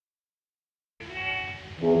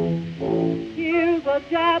Here's a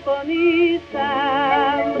Japanese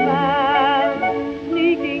sandman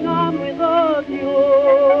sneaking on with a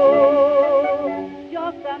mule.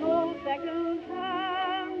 Just an old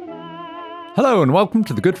second-hand man. Hello and welcome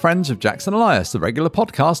to the Good Friends of Jackson Elias, the regular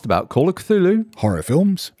podcast about Call of Cthulhu, horror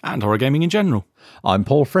films, and horror gaming in general. I'm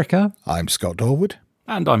Paul Fricker. I'm Scott Dorwood.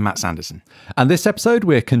 And I'm Matt Sanderson. And this episode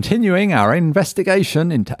we're continuing our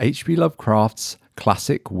investigation into H.P. Lovecraft's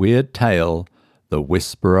classic weird tale, The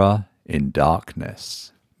Whisperer in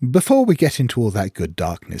Darkness. Before we get into all that good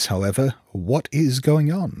darkness, however, what is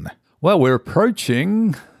going on? Well, we're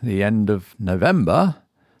approaching the end of November,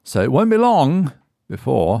 so it won't be long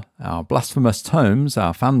before our Blasphemous Tomes,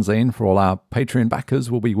 our fanzine for all our Patreon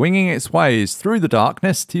backers, will be winging its ways through the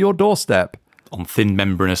darkness to your doorstep. On thin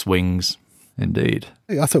membranous wings. Indeed.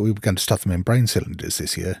 I thought we were going to stuff them in brain cylinders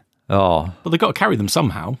this year. Oh. But they've got to carry them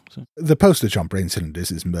somehow. So. The postage on brain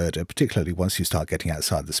cylinders is murder, particularly once you start getting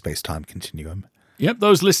outside the space-time continuum. Yep,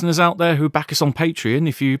 those listeners out there who back us on Patreon,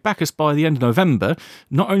 if you back us by the end of November,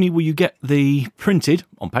 not only will you get the printed,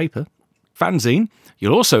 on paper, fanzine,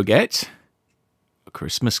 you'll also get a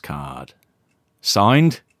Christmas card.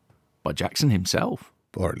 Signed by Jackson himself.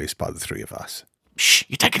 Or at least by the three of us. Shh,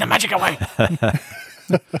 you're taking the magic away.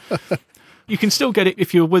 You can still get it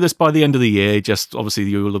if you're with us by the end of the year, just obviously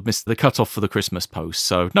you will have missed the cut-off for the Christmas post,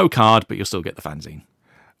 so no card, but you'll still get the fanzine.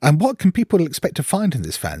 And what can people expect to find in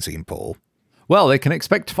this fanzine, Paul? Well, they can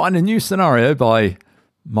expect to find a new scenario by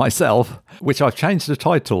myself, which I've changed the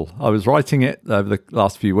title. I was writing it over the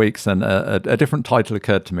last few weeks and a different title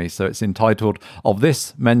occurred to me, so it's entitled, Of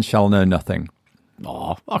This Men Shall Know Nothing.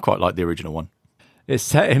 Oh, I quite like the original one. It's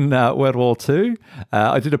set in World War II.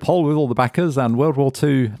 I did a poll with all the backers, and World War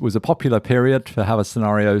II was a popular period to have a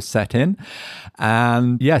scenario set in.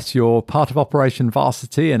 And yes, you're part of Operation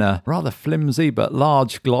Varsity in a rather flimsy but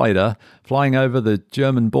large glider flying over the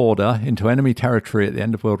German border into enemy territory at the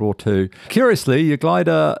end of World War II. Curiously, your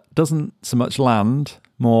glider doesn't so much land,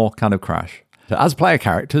 more kind of crash. So as player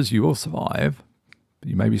characters, you will survive.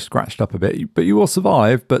 You may be scratched up a bit, but you will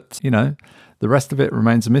survive. But, you know, the rest of it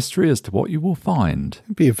remains a mystery as to what you will find.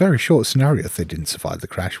 It'd be a very short scenario if they didn't survive the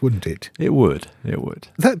crash, wouldn't it? It would. It would.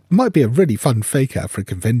 That might be a really fun fake-out for a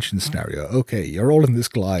convention scenario. Okay, you're all in this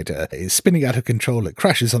glider. It's spinning out of control. It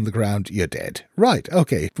crashes on the ground. You're dead. Right,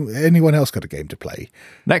 okay. Anyone else got a game to play?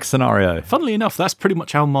 Next scenario. Funnily enough, that's pretty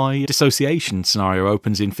much how my dissociation scenario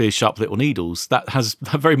opens in Fear's Sharp Little Needles. That has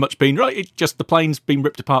very much been, right, it's just the plane's been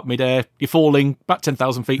ripped apart mid-air. You're falling, about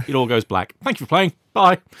 10,000 feet. It all goes black. Thank you for playing.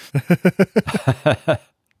 Bye.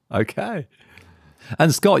 Okay.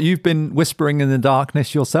 And Scott, you've been whispering in the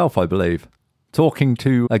darkness yourself, I believe, talking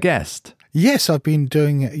to a guest. Yes, I've been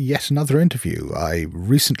doing yet another interview. I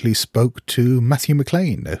recently spoke to Matthew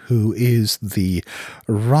McLean, who is the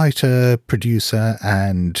writer, producer,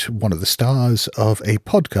 and one of the stars of a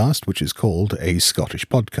podcast which is called A Scottish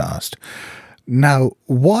Podcast. Now,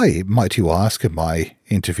 why, might you ask, am I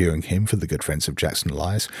interviewing him for the Good Friends of Jackson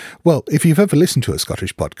Elias? Well, if you've ever listened to a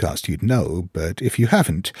Scottish podcast, you'd know, but if you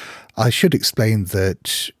haven't, I should explain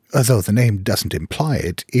that, although the name doesn't imply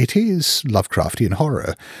it, it is Lovecraftian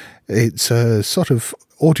horror. It's a sort of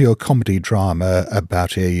audio comedy drama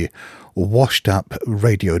about a washed-up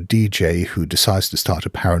radio DJ who decides to start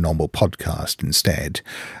a paranormal podcast instead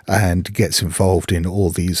and gets involved in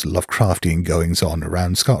all these Lovecraftian goings-on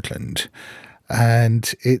around Scotland.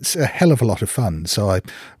 And it's a hell of a lot of fun. So I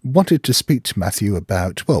wanted to speak to Matthew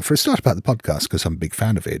about, well, for a start about the podcast, because I'm a big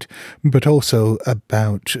fan of it, but also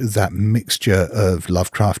about that mixture of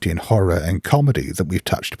Lovecraftian horror and comedy that we've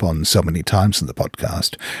touched upon so many times in the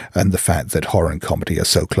podcast, and the fact that horror and comedy are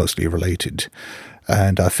so closely related.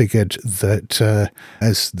 And I figured that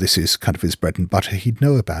as this is kind of his bread and butter, he'd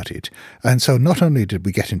know about it. And so not only did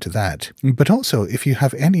we get into that, but also if you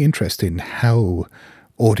have any interest in how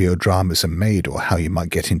audio dramas are made or how you might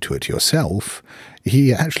get into it yourself,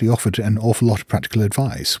 he actually offered an awful lot of practical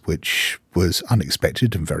advice, which was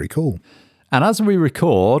unexpected and very cool. And as we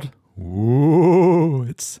record,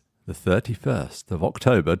 it's the 31st of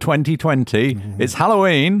October 2020. It's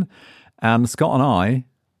Halloween, and Scott and I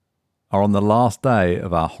are on the last day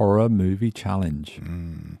of our horror movie challenge.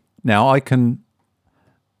 Now, I can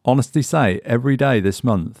honestly say every day this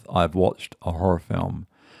month I've watched a horror film.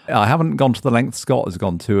 I haven't gone to the length Scott has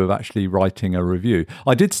gone to of actually writing a review.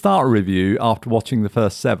 I did start a review after watching the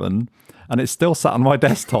first 7, and it's still sat on my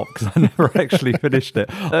desktop because I never actually finished it.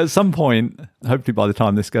 At some point, hopefully by the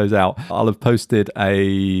time this goes out, I'll have posted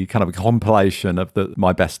a kind of a compilation of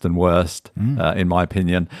my best and worst, in my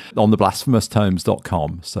opinion, on the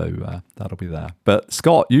blasphemoustomes.com. So that'll be there. But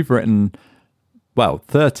Scott, you've written well,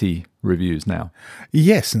 30 reviews now.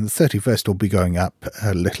 Yes, and the 31st will be going up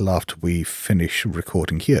a little after we finish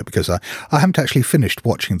recording here, because I haven't actually finished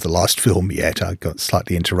watching the last film yet. I got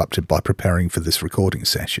slightly interrupted by preparing for this recording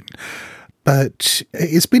session. But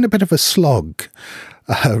it's been a bit of a slog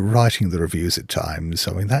writing the reviews at times.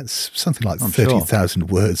 I mean, that's something like 30,000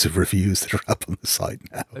 words of reviews that are up on the site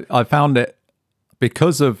now. I found it,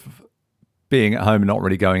 because of being at home and not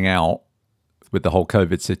really going out with the whole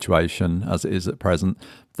COVID situation as it is at present,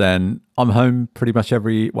 then I'm home pretty much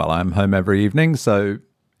I'm home every evening, so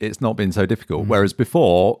it's not been so difficult. Whereas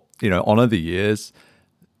before, on other years,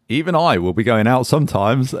 even I will be going out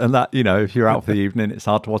sometimes, and that, if you're out for the evening, it's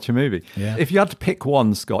hard to watch a movie. Yeah. If you had to pick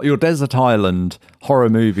one, Scott, your Desert Island horror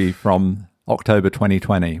movie from October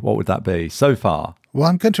 2020, what would that be so far? Well,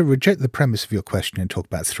 I'm going to reject the premise of your question and talk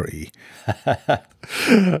about 3.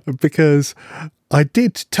 Because I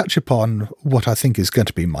did touch upon what I think is going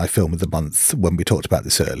to be my film of the month when we talked about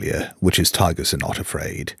this earlier, which is Tigers Are Not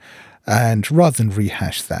Afraid. And rather than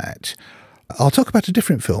rehash that, I'll talk about a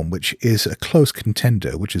different film, which is a close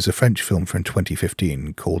contender, which is a French film from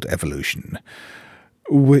 2015 called Evolution,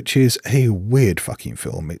 which is a weird fucking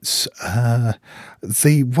film. It's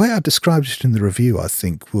the way I described it in the review, I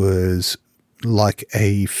think, was like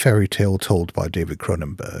a fairy tale told by David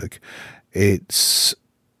Cronenberg. It's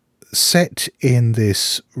set in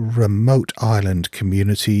this remote island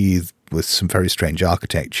community with some very strange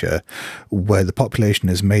architecture, where the population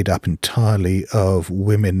is made up entirely of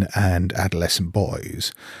women and adolescent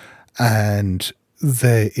boys. And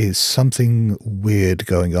there is something weird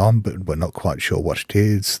going on, but we're not quite sure what it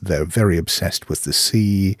is. They're very obsessed with the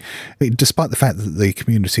sea. Despite the fact that the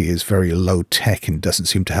community is very low tech and doesn't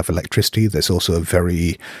seem to have electricity, there's also a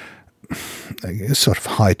very sort of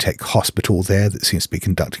high-tech hospital there that seems to be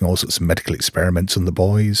conducting all sorts of medical experiments on the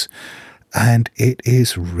boys. And it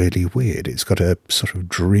is really weird. It's got a sort of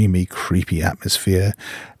dreamy, creepy atmosphere,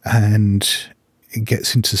 and it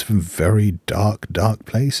gets into some very dark, dark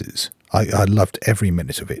places. I loved every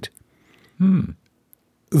minute of it.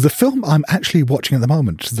 The film I'm actually watching at the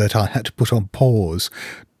moment that I had to put on pause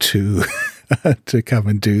to to come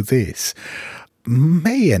and do this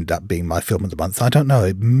may end up being my film of the month. I don't know.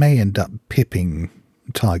 It may end up pipping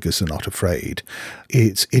Tigers Are Not Afraid.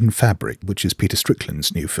 It's In Fabric, which is Peter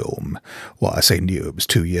Strickland's new film. Well, I say new, it was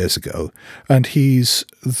 2 years ago. And he's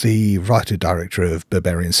the writer-director of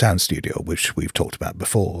Berberian Sound Studio, which we've talked about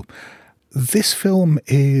before. This film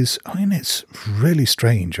is, it's really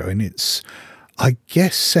strange. It's, I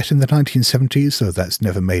guess, set in the 1970s, though that's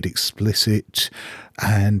never made explicit.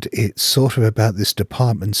 And it's sort of about this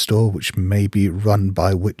department store which may be run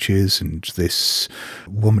by witches, and this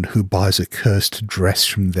woman who buys a cursed dress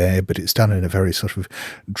from there, but it's done in a very sort of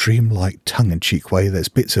dreamlike, tongue-in-cheek way. There's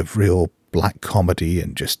bits of real black comedy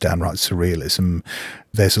and just downright surrealism.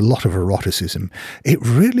 There's a lot of eroticism. It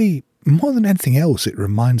really, more than anything else, it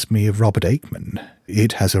reminds me of Robert Aikman.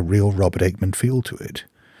 It has a real Robert Aikman feel to it.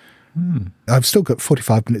 I've still got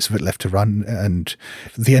 45 minutes of it left to run, and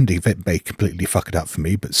the ending of it may completely fuck it up for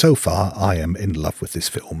me, but so far I am in love with this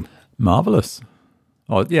film. Marvellous.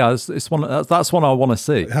 Oh, yeah, it's one. That's one I want to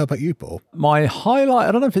see. How about you, Paul? My highlight,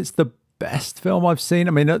 I don't know if it's the best film I've seen.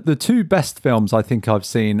 I mean, the two best films I think I've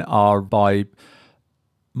seen are by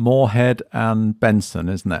Moorhead and Benson,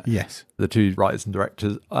 isn't it? Yes. The two writers and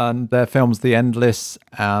directors, and their films The Endless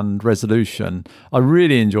and Resolution. I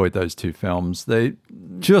really enjoyed those two films. They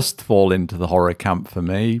just fall into the horror camp for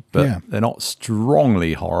me, but they're not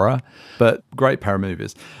strongly horror, but great pair of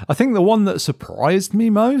movies. I think the one that surprised me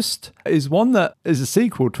most is one that is a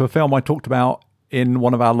sequel to a film I talked about in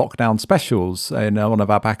one of our lockdown specials, in one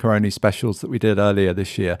of our Baccaroni specials that we did earlier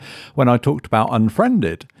this year, when I talked about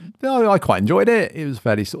Unfriended. I quite enjoyed it. It was a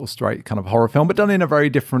fairly sort of straight kind of horror film, but done in a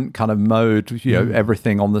very different kind of mode.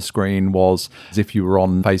 Everything on the screen was as if you were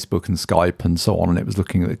on Facebook and Skype and so on, and it was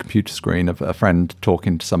looking at the computer screen of a friend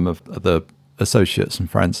talking to some of the associates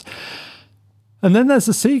and friends. And then there's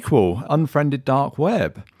a sequel, Unfriended Dark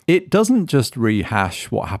Web. It doesn't just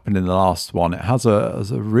rehash what happened in the last one. It has a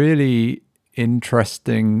really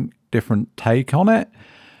interesting, different take on it.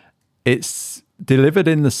 It's delivered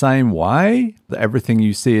in the same way, that everything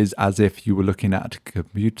you see is as if you were looking at a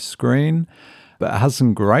computer screen, but it has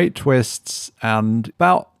some great twists, and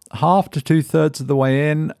about half to 2/3 of the way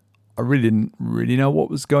in, I really didn't really know what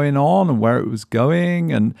was going on and where it was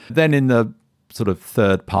going. And then in the sort of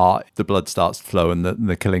third part, the blood starts to flow and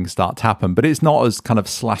the killings start to happen, but it's not as kind of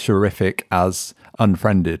slasherific as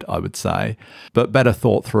Unfriended, I would say, but better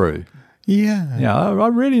thought through. Yeah, I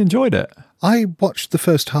really enjoyed it. I watched the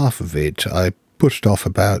first half of it. I put it off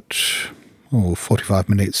about 45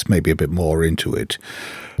 minutes, maybe a bit more into it,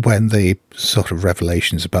 when the sort of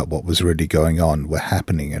revelations about what was really going on were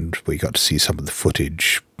happening, and we got to see some of the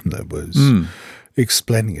footage that was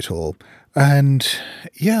explaining it all. And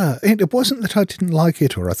yeah, it wasn't that I didn't like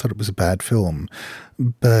it or I thought it was a bad film,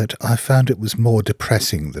 but I found it was more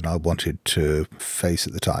depressing than I wanted to face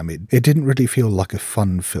at the time. It didn't really feel like a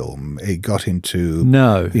fun film. It got into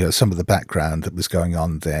some of the background that was going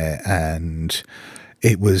on there, and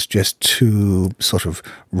it was just too sort of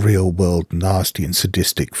real-world nasty and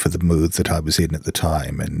sadistic for the mood that I was in at the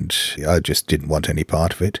time, and I just didn't want any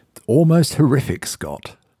part of it. Almost horrific,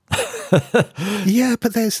 Scott. Yeah,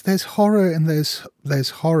 but there's horror and there's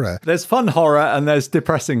horror. There's fun horror and there's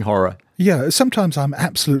depressing horror. Yeah, sometimes I'm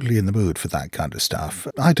absolutely in the mood for that kind of stuff.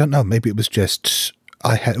 I don't know, maybe it was just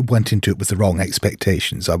went into it with the wrong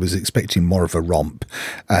expectations. I was expecting more of a romp,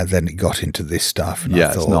 and then it got into this stuff. And I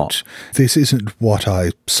thought, it's not. This isn't what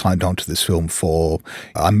I signed on to this film for.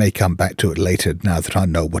 I may come back to it later now that I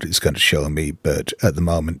know what it's going to show me, but at the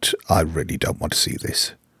moment, I really don't want to see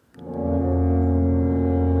this.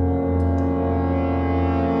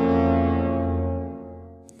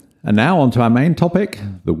 And now on to our main topic,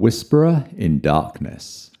 The Whisperer in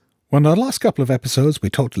Darkness. Well, in our last couple of episodes,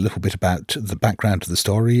 we talked a little bit about the background of the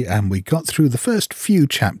story, and we got through the first few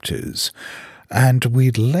chapters, and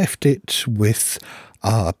we'd left it with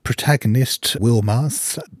our protagonist,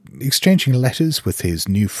 Wilmarth, exchanging letters with his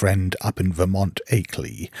new friend up in Vermont,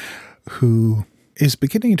 Akeley, who is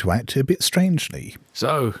beginning to act a bit strangely.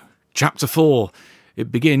 So, Chapter 4. It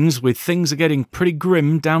begins with things are getting pretty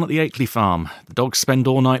grim down at the Akeley farm. The dogs spend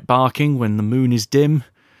all night barking when the moon is dim.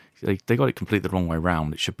 They got it completely the wrong way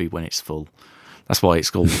round. It should be when it's full. That's why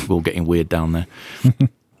it's all getting weird down there.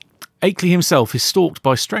 Akeley himself is stalked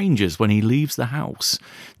by strangers when he leaves the house.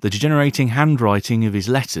 The degenerating handwriting of his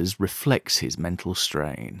letters reflects his mental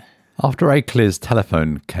strain. After Akeley's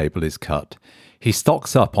telephone cable is cut, he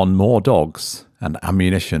stocks up on more dogs and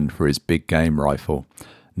ammunition for his big game rifle.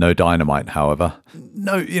 No dynamite, however.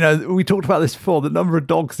 No, we talked about this before. The number of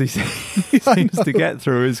dogs he seems to get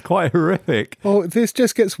through is quite horrific. Oh, this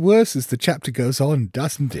just gets worse as the chapter goes on,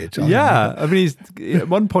 doesn't it? I mean, at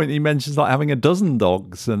one point he mentions like having a dozen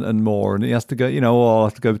dogs and more, and he has to go, I'll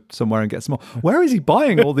have to go somewhere and get some more. Where is he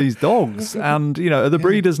buying all these dogs? And, are the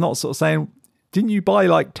breeders not sort of saying, didn't you buy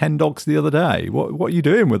like 10 dogs the other day? What are you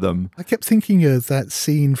doing with them? I kept thinking of that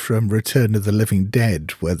scene from Return of the Living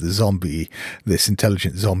Dead where this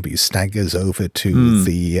intelligent zombie, staggers over to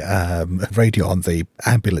the radio on the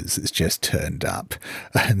ambulance that's just turned up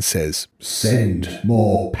and says, "Send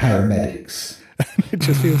more paramedics." It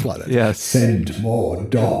just feels like that. Yes. Send more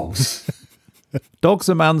dogs. Dog's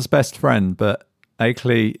a man's best friend, but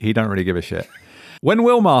Akeley, he don't really give a shit. When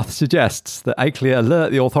Wilmarth suggests that Akeley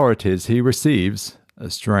alert the authorities, he receives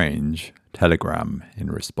a strange telegram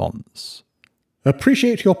in response.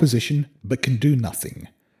 "Appreciate your position, but can do nothing.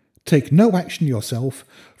 Take no action yourself,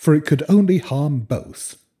 for it could only harm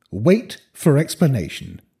both. Wait for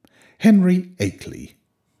explanation. Henry Akeley."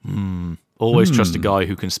 Always trust a guy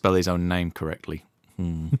who can spell his own name correctly.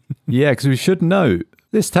 Yeah, because we should note,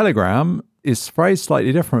 this telegram is phrased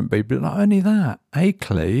slightly different, but not only that,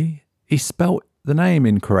 Akeley, he spelt the name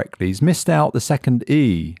incorrectly. He's missed out the second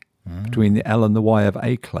E between the L and the Y of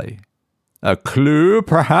Akeley. A clue,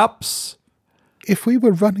 perhaps? If we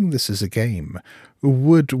were running this as a game,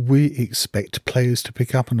 would we expect players to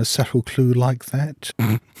pick up on a subtle clue like that?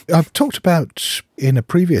 I've talked about in a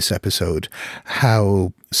previous episode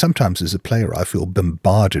how sometimes as a player I feel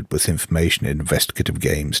bombarded with information in investigative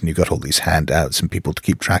games, and you've got all these handouts and people to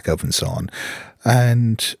keep track of and so on.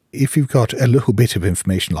 And if you've got a little bit of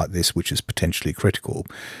information like this, which is potentially critical,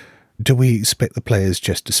 do we expect the players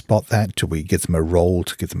just to spot that? Do we give them a role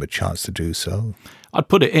to give them a chance to do so? I'd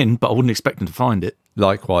put it in, but I wouldn't expect them to find it.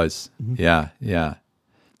 Likewise. Yeah.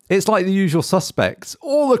 It's like the usual suspects.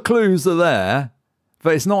 All the clues are there,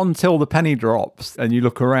 but it's not until the penny drops and you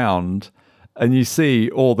look around and you see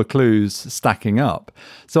all the clues stacking up.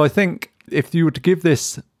 So I think if you were to give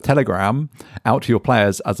this telegram out to your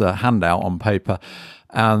players as a handout on paper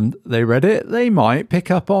and they read it, they might pick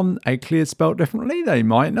up on Akeley is spelled differently, they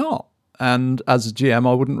might not. And as a GM,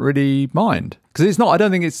 I wouldn't really mind. Because I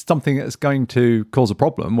don't think it's something that's going to cause a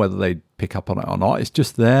problem, whether they pick up on it or not. It's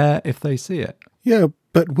just there if they see it. Yeah,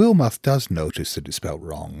 but Wilmarth does notice that it's spelled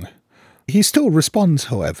wrong. He still responds,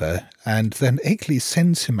 however, and then Akeley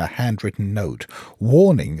sends him a handwritten note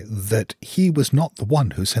warning that he was not the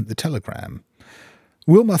one who sent the telegram.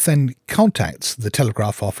 Wilmarth then contacts the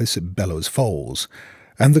telegraph office at Bellows Falls,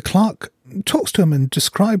 and the clerk talks to him and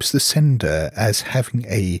describes the sender as having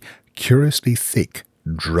a curiously thick,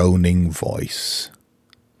 droning voice.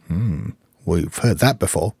 We've heard that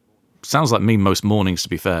before. Sounds like me most mornings, to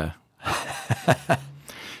be fair.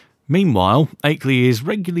 Meanwhile, Akeley is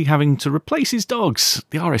regularly having to replace his dogs.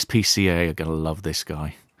 The RSPCA are going to love this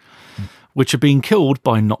guy. Which are being killed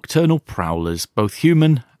by nocturnal prowlers, both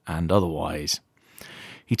human and otherwise.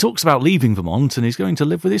 He talks about leaving Vermont and is going to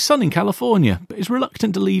live with his son in California, but is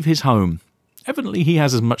reluctant to leave his home. Evidently, he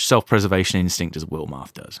has as much self-preservation instinct as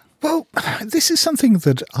Wilmarth does. Well, this is something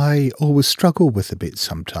that I always struggle with a bit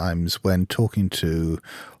sometimes when talking to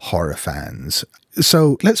horror fans.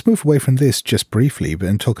 So let's move away from this just briefly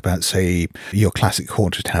and talk about, say, your classic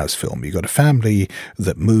haunted house film. You've got a family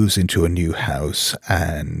that moves into a new house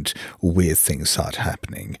and weird things start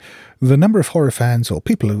happening. The number of horror fans or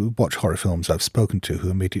people who watch horror films I've spoken to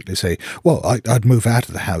who immediately say, well, I'd move out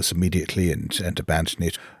of the house immediately and abandon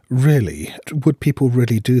it. Really? Would people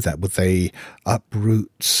really do that? Would they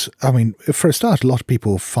uproot? I mean, for a start, a lot of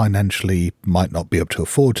people financially might not be able to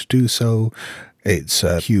afford to do so. It's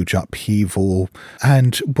a huge upheaval.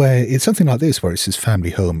 And where it's something like this, where it's his family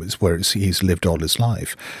home, it's where he's lived all his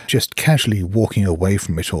life, just casually walking away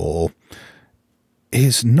from it all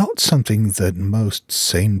is not something that most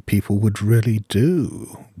sane people would really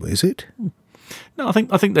do, is it? No, I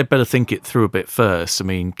think they'd better think it through a bit first. I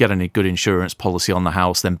mean, get any good insurance policy on the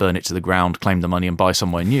house, then burn it to the ground, claim the money and buy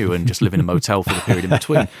somewhere new and just live in a motel for the period in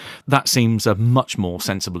between. That seems a much more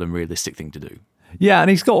sensible and realistic thing to do. Yeah, and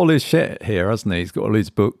he's got all his shit here, hasn't he? He's got all his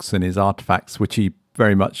books and his artifacts, which he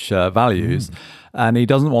very much values, and he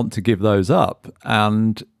doesn't want to give those up.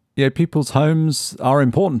 And people's homes are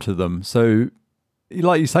important to them. So,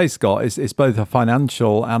 like you say, Scott, it's both a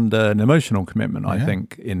financial and an emotional commitment, I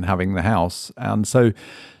think, in having the house. And so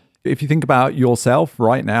if you think about yourself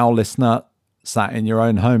right now, listener, sat in your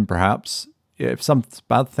own home perhaps, if some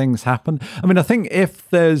bad things happen, I mean, I think if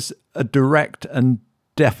there's a direct and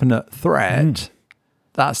definite threat,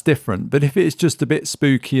 that's different. But if it's just a bit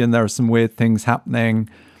spooky and there are some weird things happening,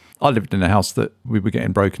 I lived in a house that we were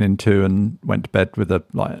getting broken into and went to bed with a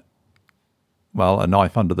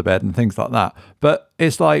knife under the bed and things like that. But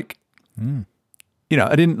it's like, I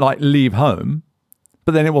didn't leave home,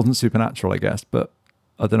 but then it wasn't supernatural, I guess. But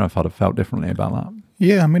I don't know if I'd have felt differently about that.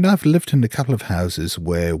 Yeah, I mean, I've lived in a couple of houses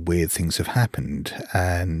where weird things have happened.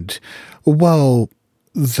 And while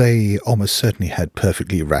they almost certainly had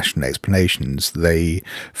perfectly rational explanations, they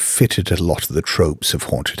fitted a lot of the tropes of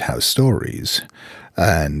haunted house stories.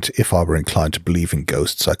 And if I were inclined to believe in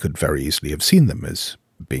ghosts, I could very easily have seen them as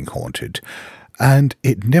being haunted. And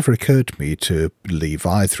it never occurred to me to believe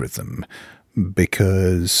either of them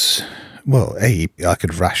because, well, A, I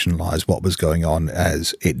could rationalise what was going on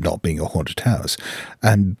as it not being a haunted house,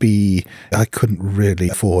 and B, I couldn't really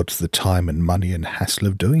afford the time and money and hassle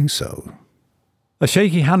of doing so. A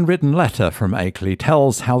shaky handwritten letter from Akeley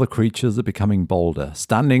tells how the creatures are becoming bolder.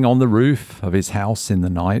 Standing on the roof of his house in the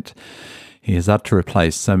night, he has had to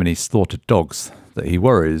replace so many slaughtered dogs that he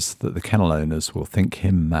worries that the kennel owners will think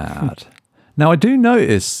him mad. Now, I do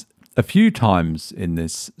notice a few times in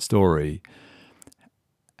this story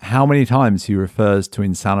how many times he refers to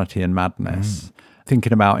insanity and madness.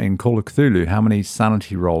 Thinking about in Call of Cthulhu, how many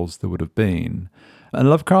sanity rolls there would have been. And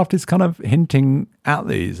Lovecraft is kind of hinting at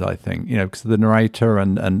these, I think, because the narrator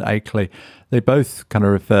and Akeley, they both kind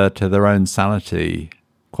of refer to their own sanity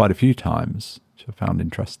quite a few times, which I found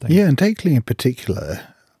interesting. Yeah, and Akeley in particular,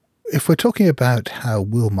 if we're talking about how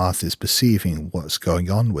Wilmarth is perceiving what's going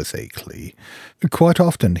on with Akeley, quite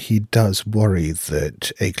often he does worry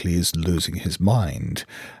that Akeley is losing his mind,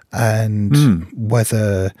 and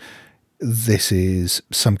whether this is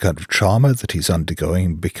some kind of trauma that he's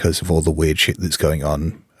undergoing because of all the weird shit that's going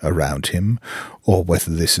on around him, or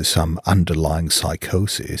whether this is some underlying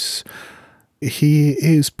psychosis, he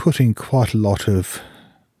is putting quite a lot of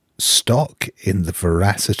stock in the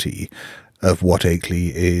veracity of what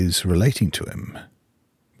Akeley is relating to him.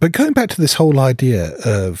 But going back to this whole idea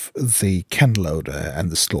of the kennel owner and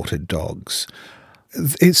the slaughtered dogs,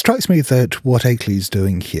 it strikes me that what Akeley's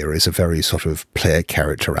doing here is a very sort of player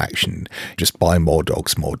character action. Just buy more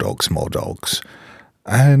dogs, more dogs, more dogs.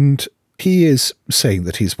 And he is saying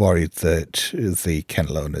that he's worried that the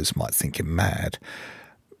kennel owners might think him mad.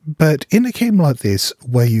 But in a game like this,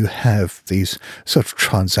 where you have these sort of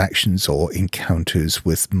transactions or encounters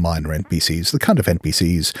with minor NPCs, the kind of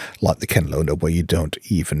NPCs like the kennel owner where you don't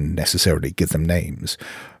even necessarily give them names,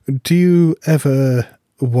 do you ever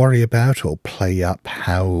worry about or play up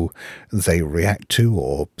how they react to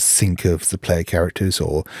or think of the player characters,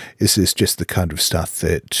 or is this just the kind of stuff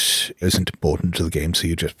that isn't important to the game so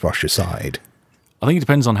you just brush aside? I think it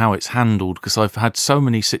depends on how it's handled, because I've had so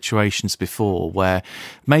many situations before where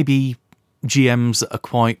maybe GMs that are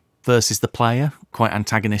quite versus the player, quite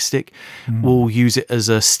antagonistic, will use it as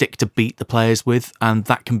a stick to beat the players with, and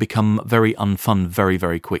that can become very unfun very,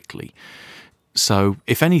 very quickly. So,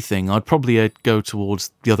 if anything, I'd probably go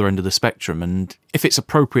towards the other end of the spectrum, and if it's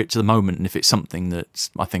appropriate to the moment and if it's something that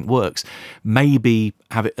I think works, maybe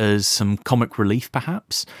have it as some comic relief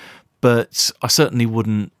perhaps, but I certainly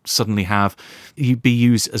wouldn't suddenly have it be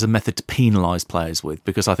used as a method to penalise players with,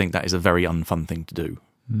 because I think that is a very unfun thing to do.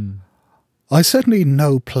 I certainly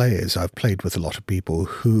know players, I've played with a lot of people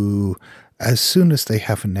who, as soon as they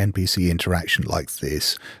have an NPC interaction like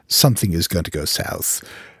this, something is going to go south.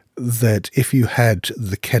 That if you had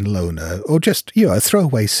the kennel owner, or just, a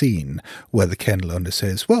throwaway scene where the kennel owner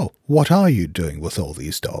says, well, what are you doing with all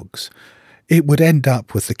these dogs? It would end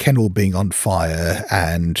up with the kennel being on fire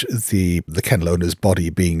and the kennel owner's body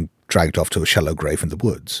being dragged off to a shallow grave in the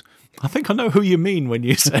woods. I think I know who you mean when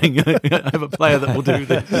you're saying I have a player that will do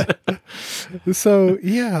this. So,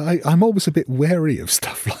 I'm always a bit wary of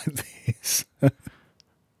stuff like this.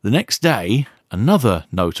 The next day, another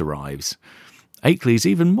note arrives. Akeley's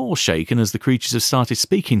even more shaken as the creatures have started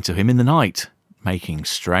speaking to him in the night, making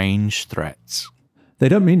strange threats. They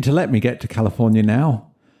don't mean to let me get to California now.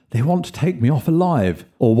 They want to take me off alive,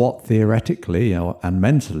 or what theoretically and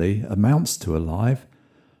mentally amounts to alive.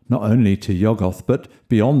 Not only to Yoggoth, but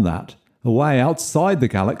beyond that, away outside the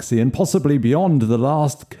galaxy and possibly beyond the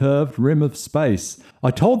last curved rim of space. I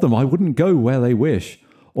told them I wouldn't go where they wish,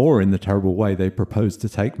 or in the terrible way they propose to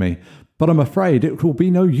take me, but I'm afraid it will be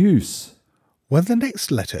no use. When the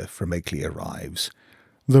next letter from Akeley arrives,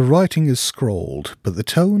 the writing is scrawled, but the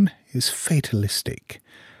tone is fatalistic.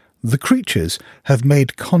 The creatures have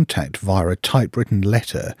made contact via a typewritten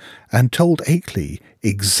letter and told Akeley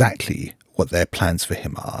exactly what their plans for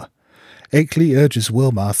him are. Akeley urges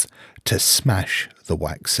Wilmarth to smash the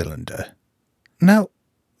wax cylinder. Now,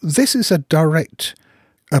 this is a direct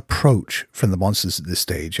approach from the monsters at this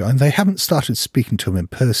stage, and they haven't started speaking to him in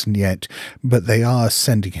person yet, but they are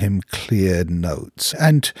sending him clear notes.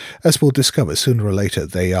 And as we'll discover, sooner or later,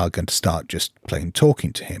 they are going to start just plain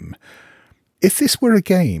talking to him. If this were a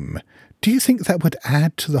game, do you think that would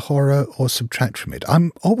add to the horror or subtract from it?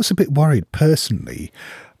 I'm always a bit worried, personally,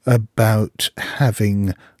 about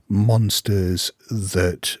having monsters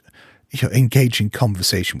that engage in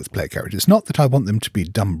conversation with player characters. Not that I want them to be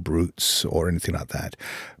dumb brutes or anything like that,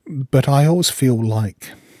 but I always feel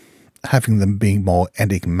like having them being more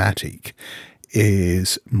enigmatic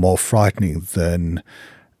is more frightening than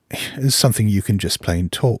something you can just plain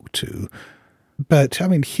talk to. But, I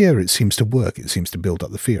mean, here it seems to work. It seems to build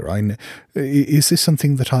up the fear. Is this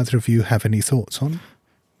something that either of you have any thoughts on?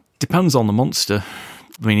 Depends on the monster.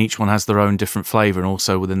 I mean, each one has their own different flavour, and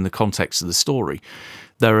also within the context of the story.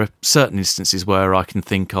 There are certain instances where I can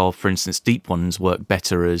think of, for instance, Deep Ones work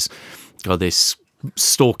better as this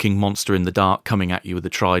stalking monster in the dark coming at you with a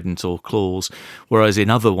trident or claws, whereas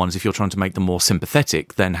in other ones, if you're trying to make them more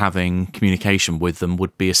sympathetic, then having communication with them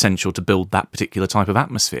would be essential to build that particular type of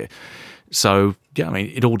atmosphere. So, I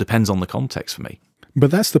mean, it all depends on the context for me.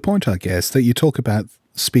 But that's the point, I guess, that you talk about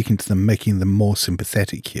speaking to them, making them more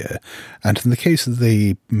sympathetic here. And in the case of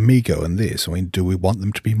the Mi-Go and this, I mean, do we want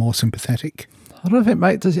them to be more sympathetic? I don't know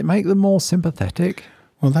if does it make them more sympathetic?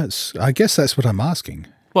 Well, I guess that's what I'm asking.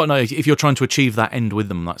 Well, no, if you're trying to achieve that end with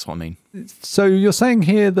them, that's what I mean. So you're saying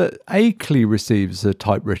here that Akeley receives a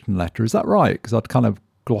typewritten letter, is that right? Because I'd kind of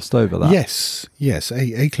glossed over that. Yes.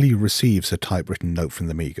 Akeley receives a typewritten note from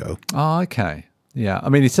the Mi-Go. Oh, okay. Yeah, I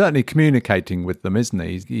mean, he's certainly communicating with them, isn't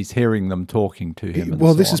he? He's hearing them talking to him.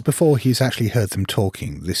 Well, this is before he's actually heard them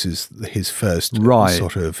talking. This is his first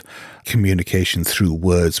sort of communication through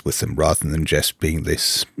words with them, rather than just being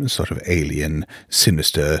this sort of alien,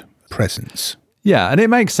 sinister presence. Yeah, and it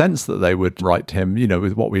makes sense that they would write to him,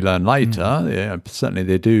 with what we learn later. Yeah, certainly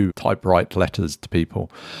they do typewrite letters to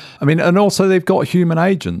people. I mean, and also they've got human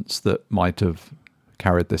agents that might have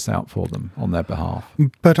carried this out for them on their behalf.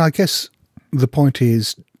 But I guess the point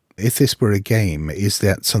is, if this were a game, is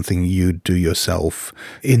that something you'd do yourself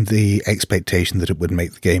in the expectation that it would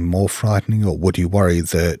make the game more frightening, or would you worry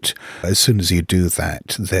that as soon as you do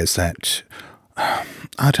that, there's that,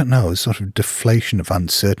 I don't know, sort of deflation of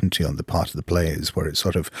uncertainty on the part of the players, where it's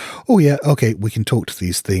sort of, oh yeah, okay, we can talk to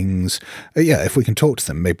these things. If we can talk to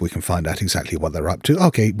them, maybe we can find out exactly what they're up to.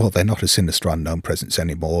 Okay, well, they're not a sinister unknown presence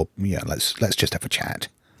anymore. Yeah, let's just have a chat.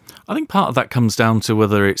 I think part of that comes down to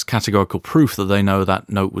whether it's categorical proof that they know that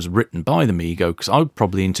note was written by the Mi-Go, because I would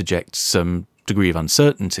probably interject some degree of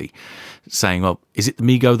uncertainty, saying, well, is it the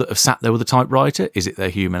Mi-Go that have sat there with a typewriter? Is it their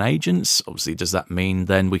human agents? Obviously, does that mean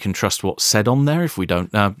then we can trust what's said on there if we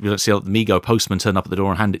don't see the Mi-Go postman turn up at the door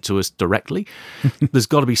and hand it to us directly? There's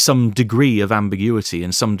got to be some degree of ambiguity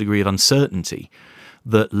and some degree of uncertainty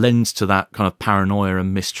that lends to that kind of paranoia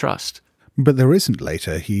and mistrust. But there isn't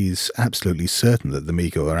later. He's absolutely certain that the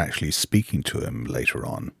Mi-Go are actually speaking to him later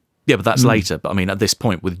on. Yeah, but that's later. But I mean, at this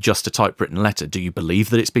point, with just a typewritten letter, do you believe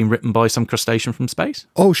that it's been written by some crustacean from space?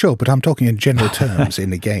 Oh, sure, but I'm talking in general terms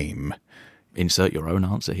in a game. Insert your own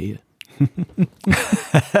answer here.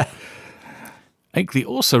 Akeley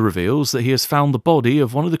also reveals that he has found the body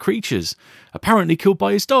of one of the creatures, apparently killed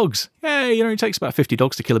by his dogs. Yay, it only takes about 50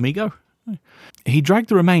 dogs to kill a Mi-Go. He dragged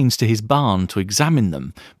the remains to his barn to examine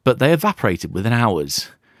them, but they evaporated within hours.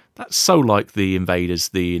 That's so like the Invaders,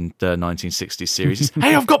 the 1960s series.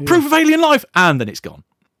 Hey, I've got proof of alien life! And then it's gone.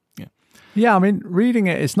 Yeah, I mean, reading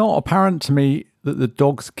it, it's not apparent to me that the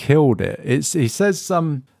dogs killed it. He says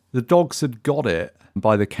the dogs had got it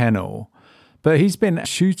by the kennel, but he's been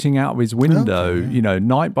shooting out of his window,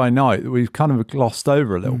 night by night. We've kind of glossed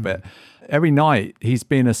over a little bit. Every night he's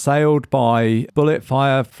been assailed by bullet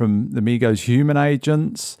fire from the Mi-Go's human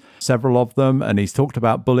agents, several of them, and he's talked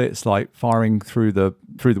about bullets like firing through the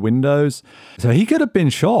windows. So he could have been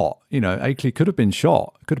shot. Akeley could have been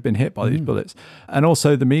shot, could have been hit by these bullets. And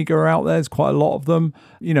also the Mi-Go are out there. There's quite a lot of them.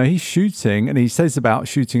 He's shooting, and he says about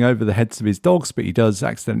shooting over the heads of his dogs, but he does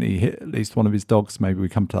accidentally hit at least one of his dogs. Maybe we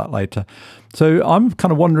come to that later. So I'm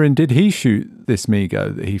kind of wondering, did he shoot this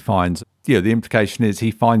Mi-Go that he finds? The implication is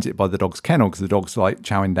he finds it by the dog's kennel because the dog's like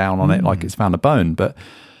chowing down on it like it's found a bone, but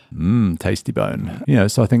tasty bone.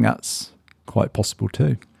 So I think that's quite possible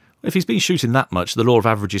too. If he's been shooting that much, the law of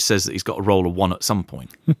averages says that he's got to roll a 1 at some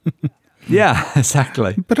point. Yeah,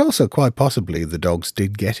 exactly. But also quite possibly the dogs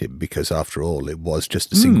did get him because after all, it was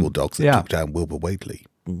just a single dog that took down Wilbur Whately.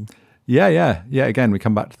 Yeah. Again, we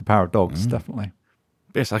come back to the power of dogs, definitely.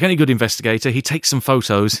 Yes, like any good investigator, he takes some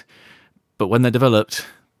photos, but when they're developed,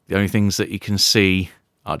 the only things that you can see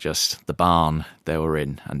are just the barn they were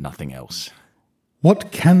in and nothing else.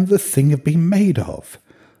 What can the thing have been made of?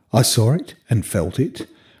 I saw it and felt it,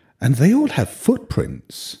 and they all have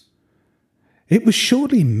footprints. It was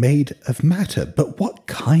surely made of matter, but what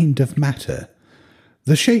kind of matter?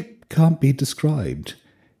 The shape can't be described.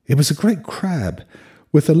 It was a great crab,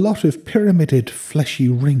 with a lot of pyramided fleshy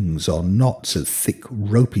rings or knots of thick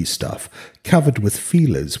ropey stuff, covered with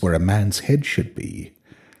feelers where a man's head should be.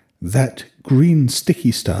 That green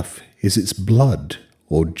sticky stuff is its blood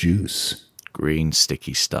or juice. Green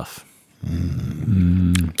sticky stuff.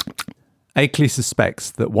 Akeley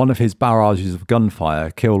suspects that one of his barrages of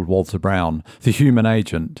gunfire killed Walter Brown, the human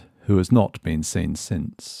agent, who has not been seen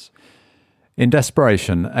since. In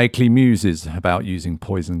desperation, Akeley muses about using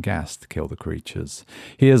poison gas to kill the creatures.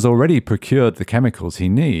 He has already procured the chemicals he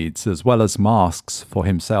needs, as well as masks for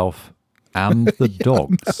himself and the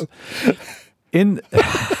dogs. When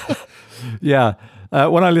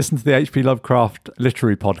I listened to the H.P. Lovecraft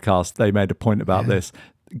literary podcast, they made a point about this.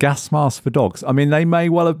 Gas masks for dogs. I mean, they may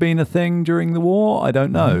well have been a thing during the war. I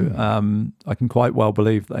don't know. I can quite well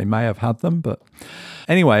believe they may have had them. But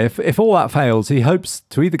anyway, if all that fails, he hopes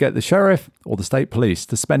to either get the sheriff or the state police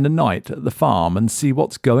to spend a night at the farm and see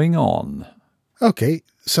what's going on. Okay,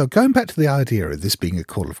 so going back to the idea of this being a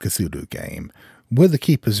Call of Cthulhu game, were the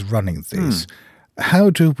keepers running this? How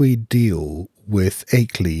do we deal with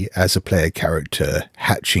Akeley as a player character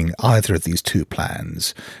hatching either of these two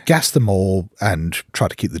plans? Gas them all and try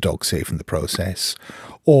to keep the dog safe in the process,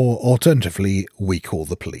 or alternatively, we call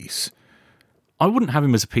the police. I wouldn't have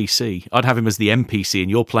him as a PC. I'd have him as the NPC,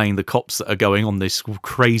 and you're playing the cops that are going on this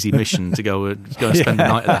crazy mission to go and spend the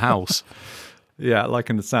night at the house. Yeah,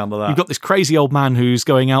 liking the sound of that. You've got this crazy old man who's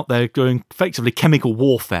going out there doing effectively chemical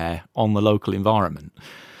warfare on the local environment.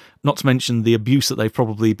 Not to mention the abuse that they've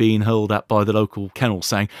probably been hurled at by the local kennel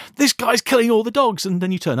saying, this guy's killing all the dogs, and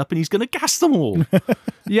then you turn up and he's going to gas them all.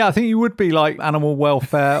 Yeah, I think you would be like animal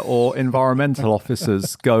welfare or environmental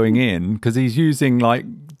officers going in, because he's using like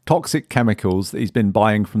toxic chemicals that he's been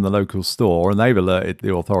buying from the local store, and they've alerted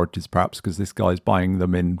the authorities perhaps because this guy's buying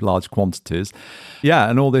them in large quantities. Yeah,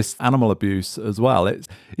 and all this animal abuse as well. It's,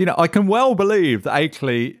 I can well believe that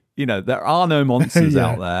Akeley, there are no monsters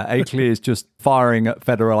out there. Akeley is just firing at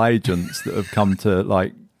federal agents that have come to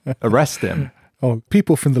like arrest him. Oh,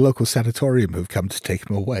 people from the local sanatorium who've come to take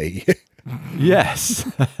him away. Yes.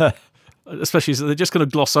 Especially, so they're just going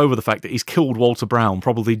to gloss over the fact that he's killed Walter Brown,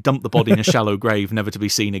 probably dumped the body in a shallow grave, never to be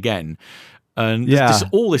seen again. And there's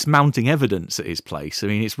all this mounting evidence at his place. I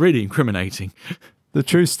mean, it's really incriminating. The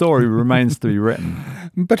true story remains to be written.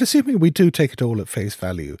 But assuming we do take it all at face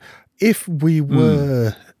value, if we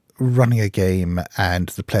were running a game and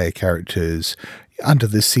the player characters, under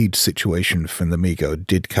the siege situation from the Mi-Go,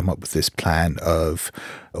 did come up with this plan of,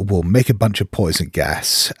 we'll make a bunch of poison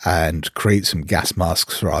gas and create some gas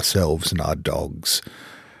masks for ourselves and our dogs,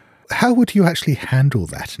 how would you actually handle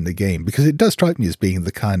that in the game? Because it does strike me as being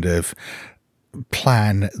the kind of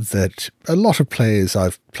plan that a lot of players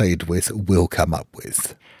I've played with will come up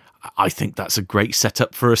with. I think that's a great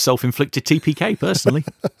setup for a self-inflicted TPK, personally.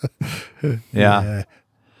 Yeah.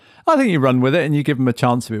 I think you run with it and you give them a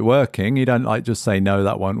chance of it working. You don't just say, no,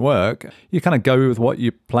 that won't work. You kind of go with what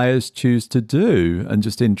your players choose to do and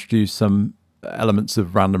just introduce some elements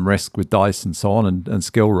of random risk with dice and so on and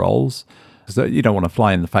skill rolls. So you don't want to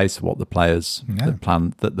fly in the face of what the players, the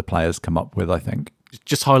plan that the players come up with, I think.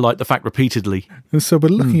 Just highlight the fact repeatedly. So we're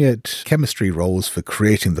looking at chemistry rolls for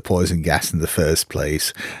creating the poison gas in the first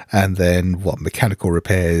place, and then mechanical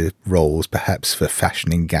repair rolls perhaps for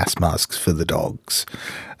fashioning gas masks for the dogs,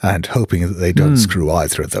 and hoping that they don't screw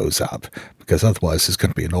either of those up, because otherwise there's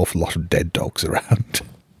going to be an awful lot of dead dogs around.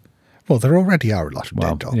 Well, there already are a lot of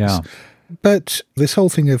dead dogs. Yeah. But this whole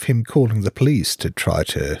thing of him calling the police to try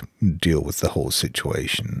to deal with the whole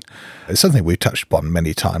situation is something we've touched upon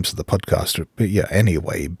many times on the podcast.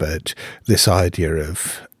 But this idea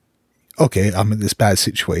of, okay, I'm in this bad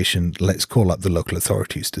situation, let's call up the local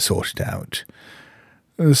authorities to sort it out.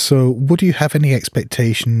 So would you have any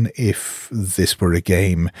expectation, if this were a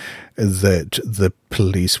game, that the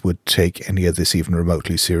police would take any of this even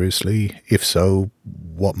remotely seriously? If so,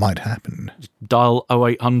 what might happen? Dial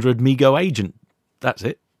 0800 Mi-Go agent. That's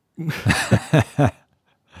it.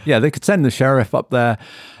 Yeah, they could send the sheriff up there,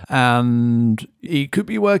 and he could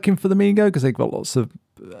be working for the Mi-Go because they've got lots of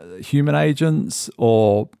human agents,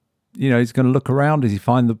 or, he's going to look around. Does he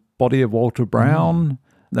find the body of Walter Brown?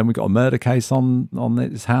 Then we've got a murder case on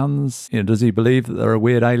his hands. Does he believe that there are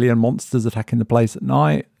weird alien monsters attacking the place at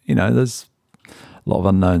night? There's a lot of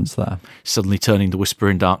unknowns there. Suddenly turning the Whisper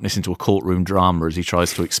in Darkness into a courtroom drama as he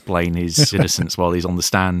tries to explain his innocence while he's on the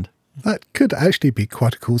stand. That could actually be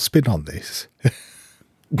quite a cool spin on this.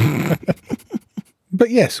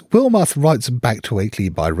 But yes, Wilmarth writes back to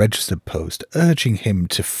Akeley by registered post, urging him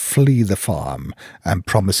to flee the farm and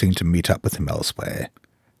promising to meet up with him elsewhere.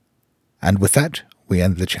 And with that, we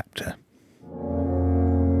end the chapter.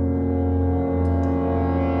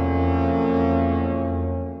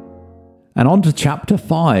 And on to chapter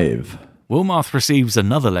 5. Wilmarth receives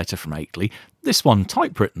another letter from Akeley, this one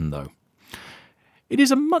typewritten though. It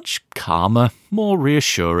is a much calmer, more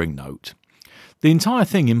reassuring note. The entire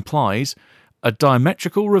thing implies a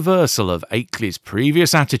diametrical reversal of Akeley's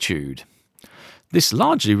previous attitude. This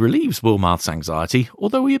largely relieves Wilmarth's anxiety,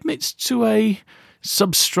 although he admits to a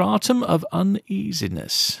substratum of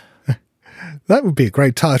uneasiness. That would be a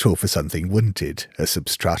great title for something, wouldn't it? A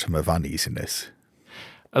substratum of uneasiness.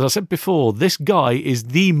 As I said before, this guy is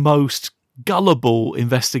the most gullible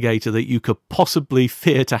investigator that you could possibly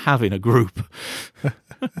fear to have in a group.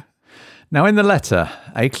 Now, in the letter,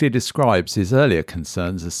 Akeley describes his earlier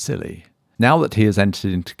concerns as silly. Now that he has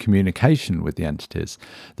entered into communication with the entities,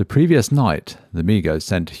 the previous night, the Mi-Go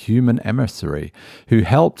sent a human emissary who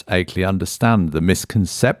helped Akeley understand the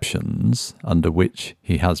misconceptions under which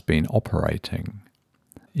he has been operating.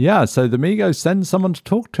 Yeah, so the Mi-Go sends someone to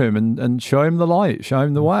talk to him and show him the light, show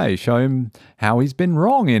him the way, show him how he's been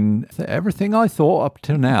wrong in everything I thought up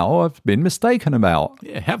till now I've been mistaken about.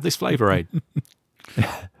 Yeah, have this flavour aid.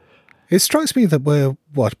 It strikes me that we're,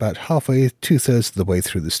 about halfway, 2/3 of the way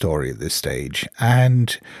through the story at this stage,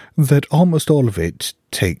 and that almost all of it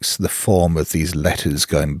takes the form of these letters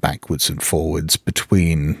going backwards and forwards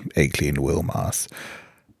between Akeley and Wilmarth.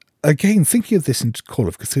 Again, thinking of this in Call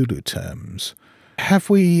of Cthulhu terms, have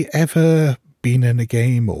we ever been in a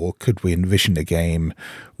game, or could we envision a game,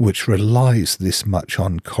 which relies this much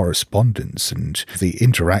on correspondence and the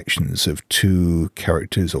interactions of two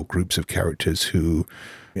characters or groups of characters who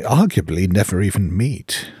arguably never even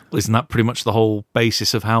meet? Well, isn't that pretty much the whole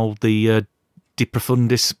basis of how the De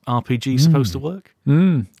Profundis RPG is supposed to work?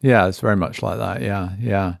 Yeah, it's very much like that,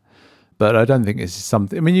 yeah. But I don't think it's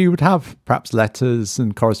something... I mean, you would have perhaps letters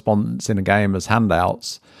and correspondence in a game as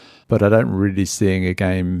handouts, but I don't really see a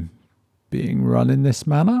game being run in this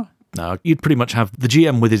manner. No, you'd pretty much have the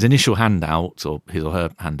GM with his initial handout, or his or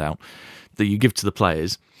her handout, that you give to the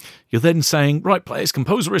players. You're then saying, right, players,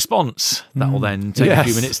 compose a response. That will then take a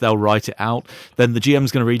few minutes. They'll write it out. Then the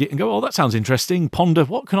GM's going to read it and go, oh, that sounds interesting. Ponder,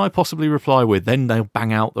 what can I possibly reply with? Then they'll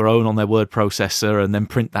bang out their own on their word processor and then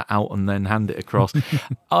print that out and then hand it across.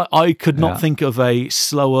 I could not think of a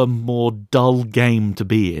slower, more dull game to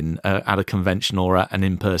be in at a convention or at an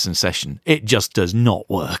in-person session. It just does not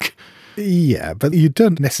work. Yeah, but you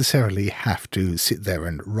don't necessarily have to sit there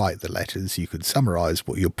and write the letters. You could summarize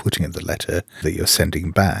what you're putting in the letter that you're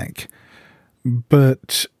sending back.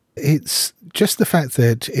 But it's just the fact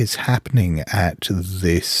that it's happening at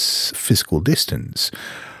this physical distance.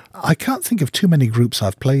 I can't think of too many groups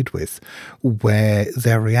I've played with where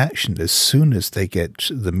their reaction as soon as they get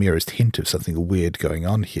the merest hint of something weird going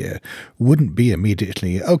on here wouldn't be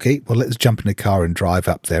immediately, okay, well, let's jump in a car and drive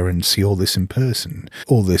up there and see all this in person.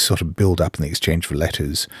 All this sort of build-up and the exchange for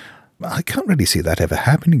letters. I can't really see that ever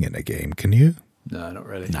happening in a game, can you? No, not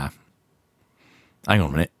really. Nah. Hang on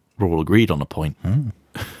a minute. We're all agreed on a point.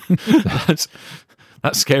 That's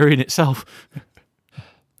scary in itself.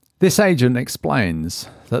 This agent explains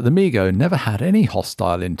that the Mi-Go never had any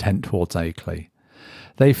hostile intent towards Akeley.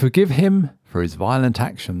 They forgive him for his violent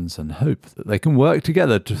actions and hope that they can work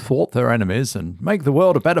together to thwart their enemies and make the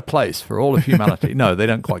world a better place for all of humanity. No, they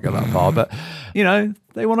don't quite go that far, but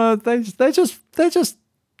they want to. They're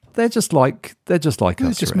just like us. They're just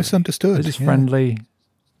really. misunderstood. They're just friendly.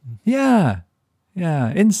 Yeah.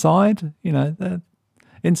 Inside, they're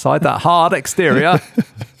inside that hard exterior.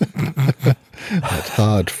 That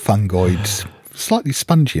hard fungoid, slightly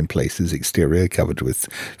spongy in places exterior covered with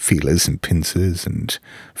feelers and pincers and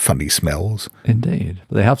funny smells. Indeed.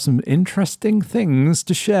 But they have some interesting things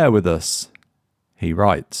to share with us. He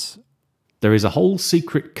writes, There is a whole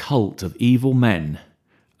secret cult of evil men.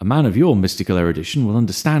 A man of your mystical erudition will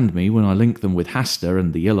understand me when I link them with Hasta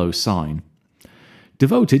and the yellow sign.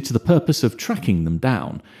 Devoted to the purpose of tracking them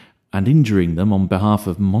down and injuring them on behalf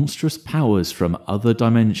of monstrous powers from other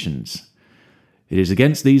dimensions. It is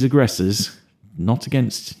against these aggressors, not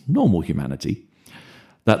against normal humanity,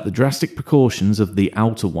 that the drastic precautions of the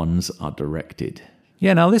Outer Ones are directed.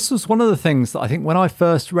 Yeah, now this was one of the things that I think when I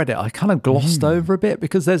first read it, I kind of glossed over a bit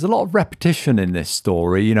because there's a lot of repetition in this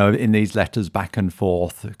story, in these letters back and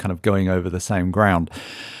forth, kind of going over the same ground.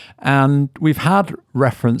 And we've had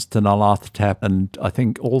reference to Nyarlathotep and I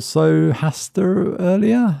think also Hasta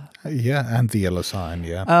earlier. Yeah, and the yellow sign,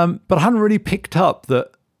 yeah. But I hadn't really picked up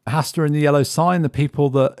that Hasta and the yellow sign, the people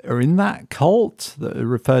that are in that cult that are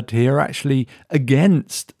referred to here, are actually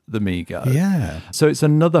against the Mi-Go. Yeah. So it's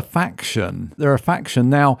another faction. They're a faction.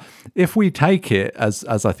 Now, if we take it, as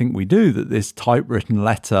I think we do, that this typewritten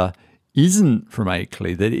letter isn't from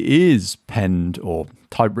Akeley, that it is penned or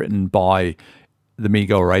typewritten by the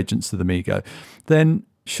Mi-Go or agents of the Mi-Go, then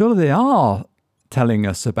surely they are telling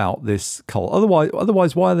us about this cult.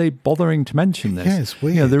 Otherwise, why are they bothering to mention this? Yeah, it's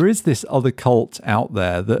weird. There is this other cult out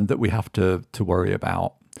there that we have to worry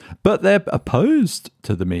about. But they're opposed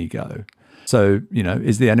to the Mi-Go. So,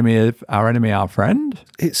 is the enemy of our enemy our friend?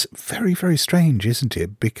 It's very, very strange, isn't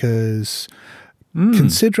it? Because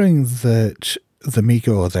considering that the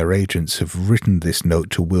Mi-Go or their agents have written this note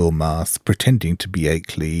to Wilmarth pretending to be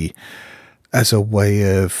Akeley as a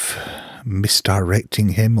way of misdirecting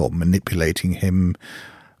him or manipulating him,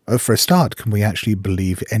 for a start, can we actually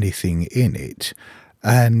believe anything in it?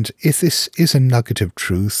 And if this is a nugget of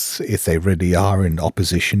truth, if they really are in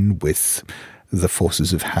opposition with the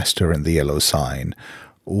forces of Hasta and the yellow sign,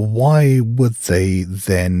 why would they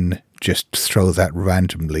then just throw that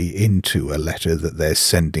randomly into a letter that they're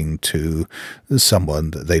sending to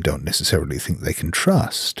someone that they don't necessarily think they can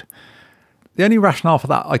trust? The only rationale for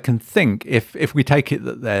that I can think, if we take it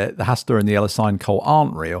that the Hasta and the yellow sign cult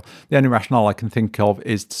aren't real, the only rationale I can think of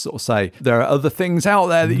is to sort of say, there are other things out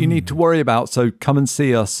there that you need to worry about, so come and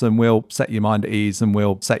see us and we'll set your mind at ease and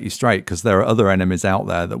we'll set you straight, because there are other enemies out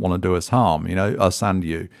there that want to do us harm, us and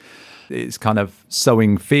you. It's kind of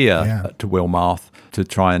sowing fear to Wilmarth to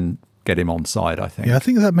try and get him on side, I think. Yeah, I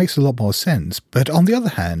think that makes a lot more sense. But on the other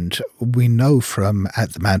hand, we know from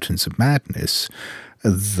At the Mountains of Madness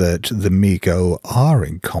that the Mi-Go are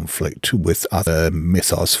in conflict with other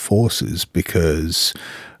mythos forces, because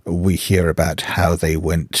we hear about how they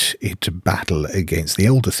went into battle against the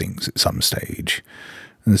Elder Things at some stage.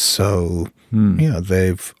 And so,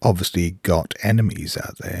 they've obviously got enemies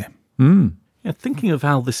out there. Yeah, thinking of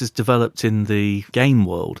how this is developed in the game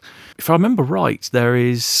world, if I remember right,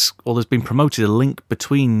 there's been promoted a link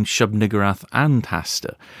between Shub-Niggurath and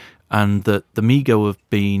Hasta, and that the Mi-Go have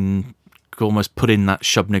been almost put in that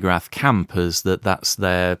Shub-Niggurath camp as that's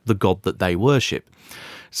the god that they worship.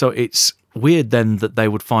 So it's weird then that they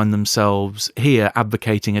would find themselves here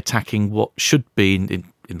advocating attacking what should be,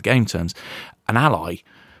 in game terms, an ally,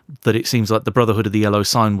 that it seems like the Brotherhood of the Yellow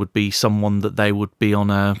Sign would be someone that they would be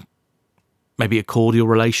on maybe a cordial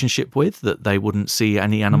relationship with, that they wouldn't see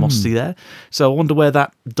any animosity there. So I wonder where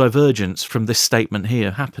that divergence from this statement here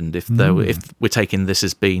happened, if we're taking this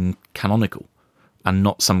as being canonical and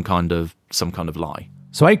not some kind of lie.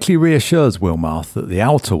 So Akeley reassures Wilmarth that the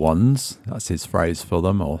outer ones, that's his phrase for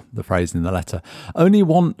them, or the phrase in the letter, only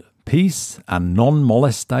want peace and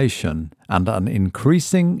non-molestation and an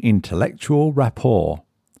increasing intellectual rapport.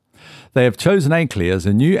 They have chosen Akeley as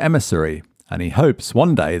a new emissary, and he hopes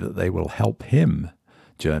one day that they will help him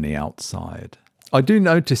journey outside. I do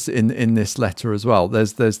notice in this letter as well,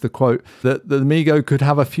 there's the quote that the Mi-Go could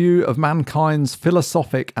have a few of mankind's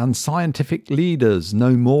philosophic and scientific leaders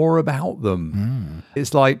know more about them.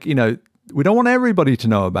 It's like, we don't want everybody to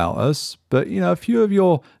know about us, but, a few of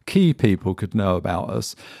your key people could know about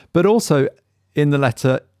us. But also in the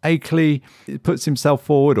letter, Akeley puts himself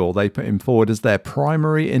forward, or they put him forward as their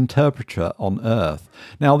primary interpreter on Earth.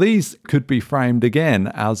 Now, these could be framed again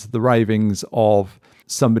as the ravings of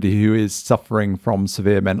somebody who is suffering from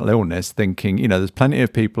severe mental illness, thinking, there's plenty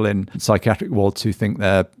of people in psychiatric wards who think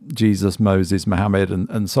they're Jesus, Moses, Muhammad,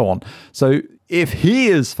 and so on. So if he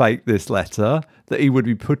has faked this letter, that he would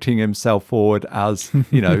be putting himself forward as,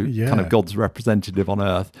 Yeah. kind of God's representative on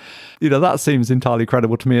Earth, that seems entirely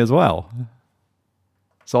credible to me as well.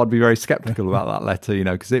 So I'd be very skeptical about that letter,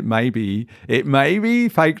 because it may be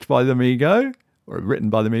faked by the Mi-Go or written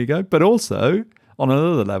by the Mi-Go, but also on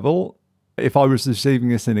another level, if I was receiving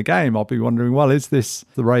this in a game, I'd be wondering, well, is this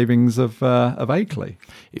the ravings of Akeley?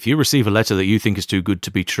 If you receive a letter that you think is too good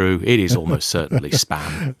to be true, it is almost certainly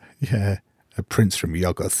spam. Yeah. A prince from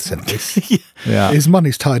Yoggoth sent this. Yeah. His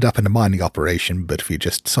money's tied up in a mining operation, but if you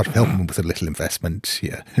just sort of help him with a little investment,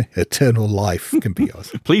 eternal life can be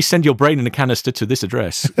yours. Please send your brain in a canister to this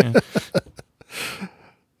address. Yeah.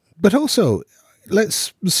 But also,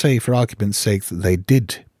 let's say, for argument's sake, that they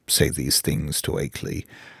did say these things to Akeley,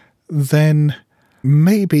 then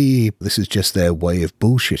maybe this is just their way of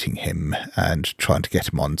bullshitting him and trying to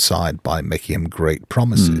get him on side by making him great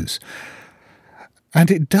promises. And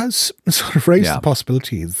it does sort of raise the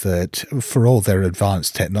possibility that for all their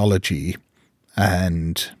advanced technology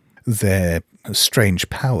and their strange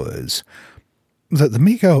powers, that the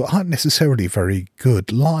Mi-Go aren't necessarily very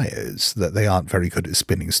good liars, that they aren't very good at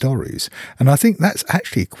spinning stories. And I think that's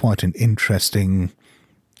actually quite an interesting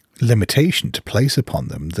limitation to place upon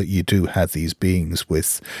them, that you do have these beings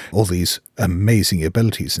with all these amazing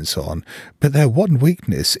abilities and so on, but their one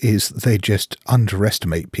weakness is they just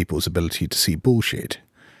underestimate people's ability to see bullshit.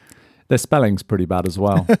 Their spelling's pretty bad as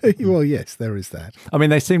well. Well, yes, there is that. I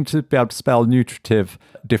mean, they seem to be able to spell nutritive,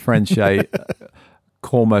 differentiate,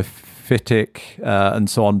 cormophytic, and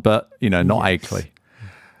so on, but, not Akeley.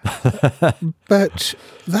 But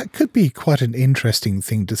that could be quite an interesting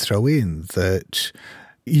thing to throw in, that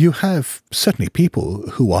you have certainly people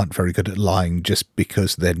who aren't very good at lying just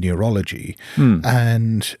because of their neurology.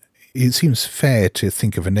 And it seems fair to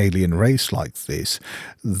think of an alien race like this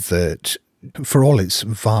that, for all its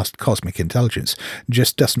vast cosmic intelligence,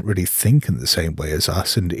 just doesn't really think in the same way as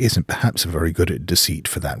us and isn't perhaps very good at deceit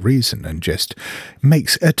for that reason, and just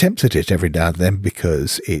makes attempts at it every now and then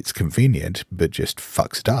because it's convenient, but just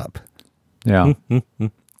fucks it up. Yeah.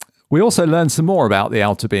 We also learned some more about the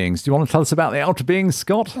outer beings. Do you want to tell us about the outer beings,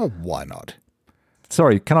 Scott? Oh, why not?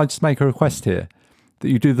 Sorry, can I just make a request here? That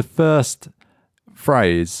you do the first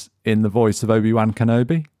phrase in the voice of Obi-Wan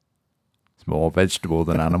Kenobi? It's more vegetable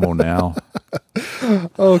than animal now.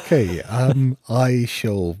 Okay, I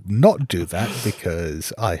shall not do that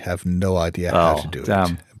because I have no idea how to do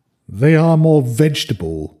it. They are more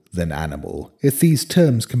vegetable than animal, if these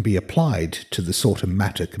terms can be applied to the sort of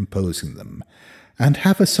matter composing them, and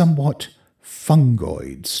have a somewhat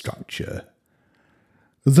fungoid structure.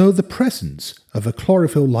 Though the presence of a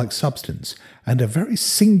chlorophyll-like substance and a very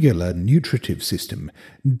singular nutritive system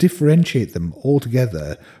differentiate them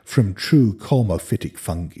altogether from true cormophytic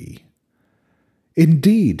fungi.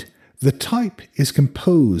 Indeed, the type is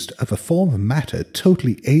composed of a form of matter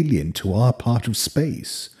totally alien to our part of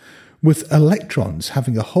space, with electrons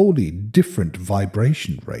having a wholly different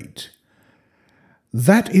vibration rate.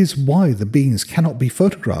 That is why the beings cannot be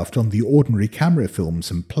photographed on the ordinary camera films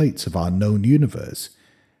and plates of our known universe,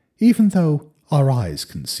 even though our eyes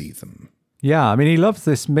can see them. Yeah, I mean, he loves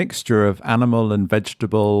this mixture of animal and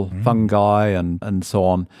vegetable, fungi and so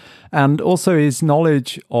on. And also his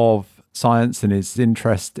knowledge of science and his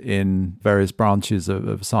interest in various branches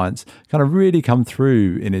of science kind of really come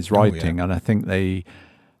through in his writing. And I think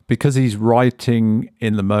because he's writing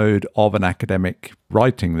in the mode of an academic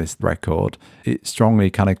writing this record, it strongly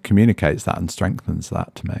kind of communicates that and strengthens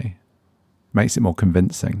that to me. Makes it more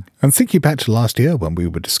convincing. And thinking back to last year when we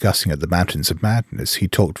were discussing at the Mountains of Madness, he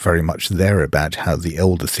talked very much there about how the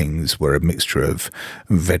elder things were a mixture of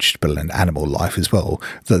vegetable and animal life as well,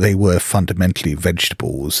 that they were fundamentally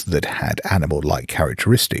vegetables that had animal-like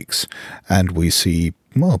characteristics. And we see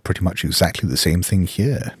Well, pretty much exactly the same thing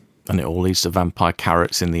here. And it all leads to vampire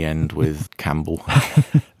carrots in the end with Campbell.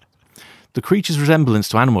 The creature's resemblance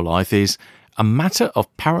to animal life is a matter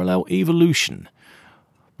of parallel evolution.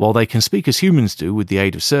 While they can speak as humans do with the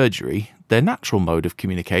aid of surgery, their natural mode of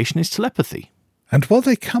communication is telepathy. And while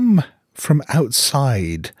they come from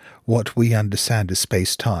outside what we understand as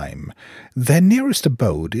space-time, their nearest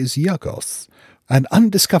abode is Yuggoth, an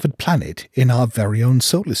undiscovered planet in our very own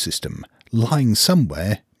solar system, lying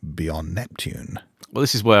somewhere beyond Neptune. Well,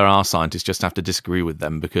 this is where our scientists just have to disagree with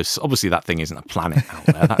them, because obviously that thing isn't a planet out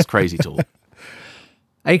there. That's crazy talk.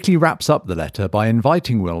 Akeley wraps up the letter by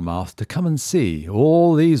inviting Wilmarth to come and see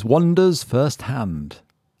all these wonders firsthand.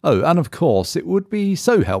 Oh, and of course, it would be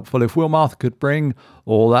so helpful if Wilmarth could bring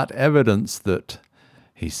all that evidence that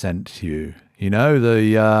he sent you. You know,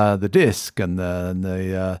 the disc and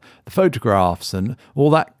the photographs and all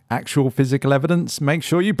that actual physical evidence. Make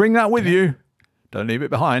sure you bring that with you. Don't leave it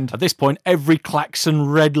behind. At this point, every klaxon,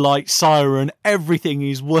 red light, siren, everything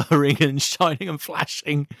is whirring and shining and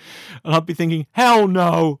flashing. And I'd be thinking, hell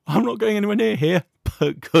no, I'm not going anywhere near here.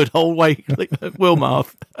 But good old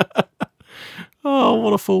Wilmarth. Oh,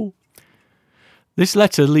 what a fool. This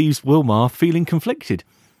letter leaves Wilmarth feeling conflicted.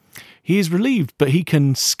 He is relieved, but he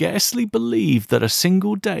can scarcely believe that a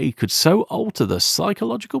single day could so alter the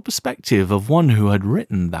psychological perspective of one who had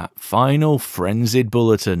written that final frenzied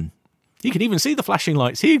bulletin. He can even see the flashing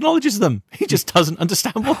lights. He acknowledges them. He just doesn't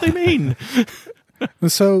understand what they mean.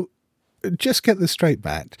 So, just get this straight,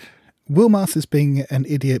 Matt. Wilmarth is being an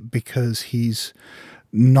idiot because he's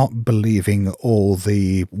not believing all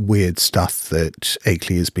the weird stuff that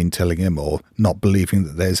Akeley has been telling him, or not believing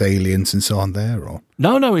that there's aliens and so on there, or...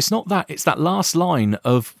 No, it's not that. It's that last line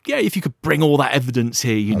of, yeah, if you could bring all that evidence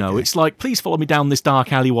here, you know. It's like, please follow me down this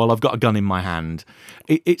dark alley while I've got a gun in my hand.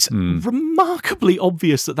 It's remarkably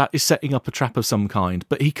obvious that is setting up a trap of some kind,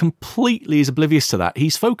 but he completely is oblivious to that.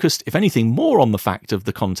 He's focused, if anything, more on the fact of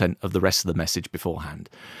the content of the rest of the message beforehand.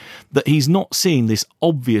 That he's not seeing this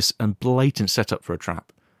obvious and blatant setup for a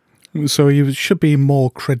trap. So you should be more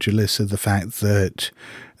credulous of the fact that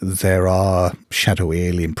there are shadowy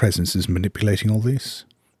alien presences manipulating all this?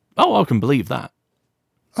 Oh, I can believe that.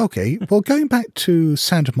 Okay, well, going back to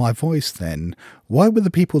Sound of My Voice then, why were the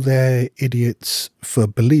people there idiots for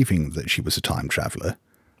believing that she was a time traveller?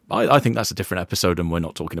 I think that's a different episode, and we're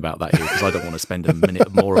not talking about that here, because I don't want to spend a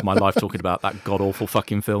minute more of my life talking about that god-awful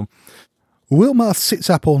fucking film. Wilmarth sits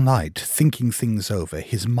up all night, thinking things over,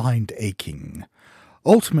 his mind aching.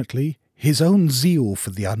 Ultimately, his own zeal for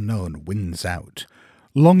the unknown wins out,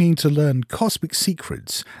 longing to learn cosmic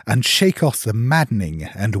secrets and shake off the maddening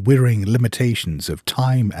and wearying limitations of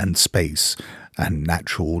time and space and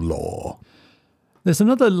natural law. There's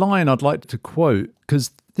another line I'd like to quote,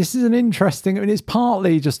 because this is an interesting... I mean, it's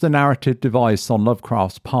partly just a narrative device on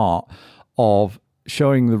Lovecraft's part of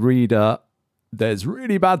showing the reader there's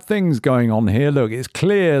really bad things going on here. Look, it's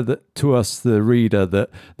clear that to us, the reader, that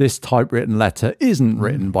this typewritten letter isn't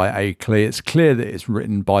written by Akeley. It's clear that it's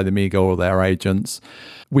written by the Mi-Go or their agents,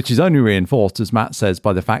 which is only reinforced, as Matt says,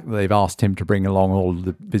 by the fact that they've asked him to bring along all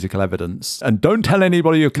the physical evidence. And don't tell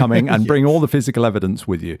anybody you're coming, and bring all the physical evidence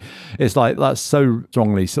with you. It's like that's so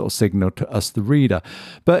strongly sort of signaled to us, the reader.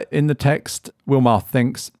 But in the text, Wilmarth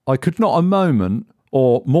thinks, I could not a moment,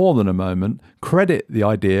 or more than a moment, credit the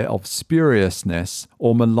idea of spuriousness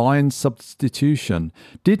or malign substitution.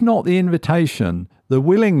 Did not the invitation, the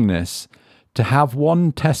willingness to have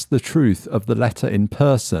one test the truth of the letter in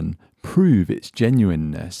person, prove its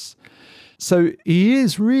genuineness? So he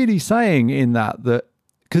is really saying in that,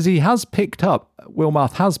 because he has picked up,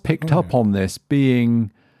 Wilmarth has picked up on this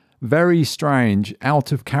being very strange,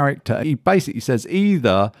 out of character. He basically says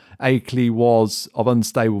either Akeley was of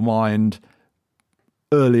unstable mind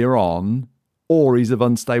earlier on, or he's of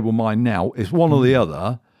unstable mind now. It's one or the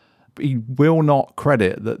other. But he will not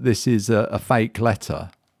credit that this is a fake letter.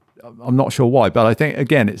 I'm not sure why, but I think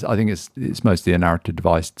again, it's mostly a narrative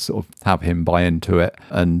device to sort of have him buy into it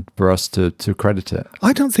and for us to credit it.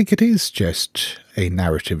 I don't think it is just a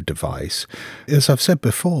narrative device. As I've said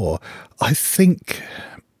before, I think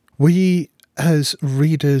we as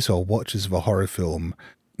readers or watchers of a horror film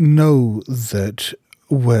know that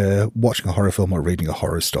we're watching a horror film or reading a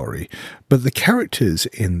horror story, but the characters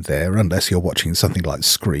in there, unless you're watching something like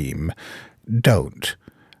Scream, don't.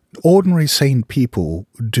 Ordinary sane people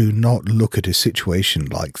do not look at a situation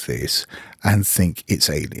like this and think it's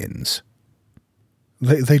aliens.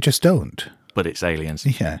 They just don't. But it's aliens.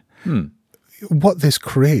 Yeah. What this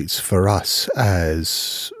creates for us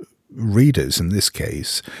as readers in this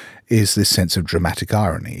case is this sense of dramatic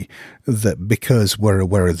irony that because we're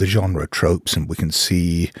aware of the genre tropes and we can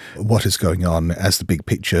see what is going on as the big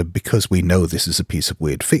picture, because we know this is a piece of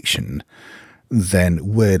weird fiction, then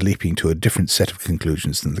we're leaping to a different set of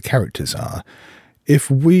conclusions than the characters are. If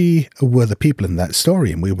we were the people in that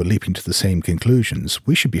story and we were leaping to the same conclusions,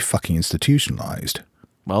 we should be fucking institutionalized.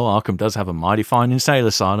 Well, Arkham does have a mighty fine insane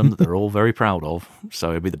asylum that they're all very proud of,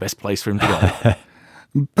 so it'd be the best place for him to go.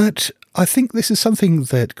 But I think this is something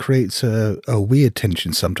that creates a weird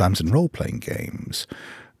tension sometimes in role-playing games,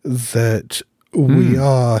 that we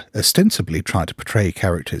are ostensibly trying to portray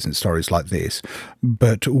characters in stories like this,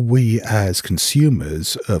 but we as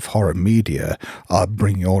consumers of horror media are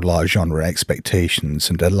bringing all our genre expectations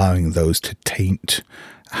and allowing those to taint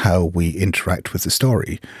how we interact with the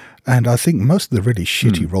story. And I think most of the really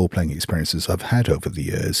shitty role-playing experiences I've had over the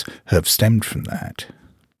years have stemmed from that.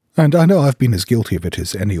 And I know I've been as guilty of it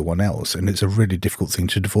as anyone else, and it's a really difficult thing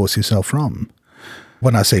to divorce yourself from.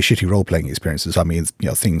 When I say shitty role-playing experiences, I mean,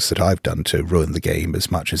 things that I've done to ruin the game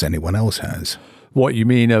as much as anyone else has. What you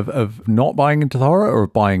mean of not buying into the horror or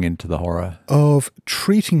of buying into the horror? Of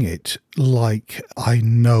treating it like I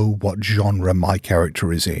know what genre my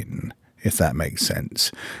character is in, if that makes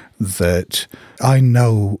sense. That I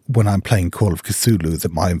know when I'm playing Call of Cthulhu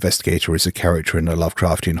that my investigator is a character in a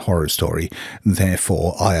Lovecraftian horror story.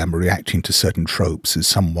 Therefore, I am reacting to certain tropes as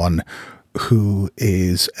someone who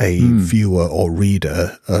is a viewer or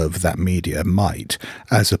reader of that media might,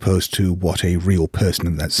 as opposed to what a real person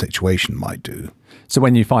in that situation might do. So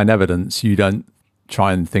when you find evidence, you don't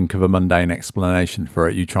try and think of a mundane explanation for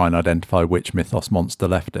it. You try and identify which mythos monster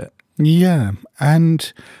left it. Yeah,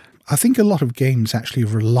 and I think a lot of games actually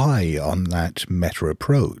rely on that meta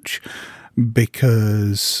approach,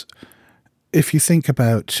 because if you think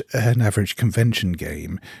about an average convention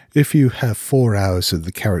game, if you have 4 hours of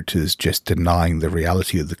the characters just denying the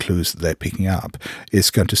reality of the clues that they're picking up,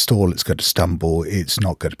 it's going to stall, it's going to stumble, it's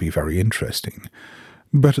not going to be very interesting.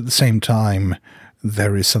 But at the same time,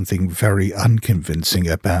 there is something very unconvincing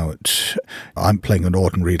about, I'm playing an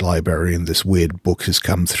ordinary librarian, this weird book has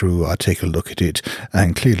come through, I take a look at it,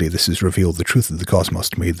 and clearly this has revealed the truth of the cosmos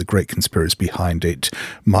to me, the great conspiracy behind it,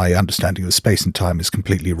 my understanding of space and time is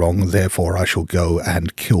completely wrong, therefore I shall go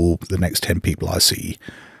and kill the next 10 people I see.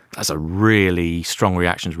 That's a really strong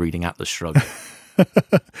reaction to reading Atlas Shrugged.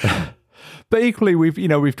 But equally,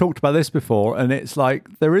 we've talked about this before, and it's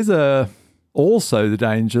like there is also the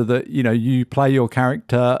danger that, you play your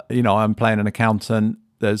character, I'm playing an accountant,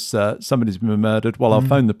 there's somebody's been murdered, well, I'll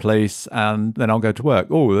phone the police and then I'll go to work.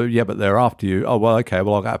 Oh, yeah, but they're after you. Oh, well, okay,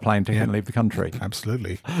 well, I'll get a plane ticket and leave the country.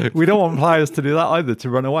 Absolutely. We don't want players to do that either, to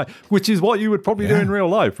run away, which is what you would probably do in real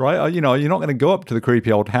life, right? You're not going to go up to the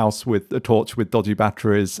creepy old house with a torch with dodgy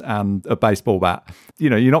batteries and a baseball bat.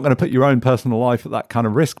 You're not going to put your own personal life at that kind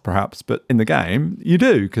of risk, perhaps, but in the game, you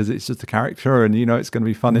do, because it's just a character and it's going to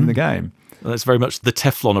be fun in the game. That's very much the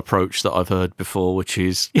Teflon approach that I've heard before, which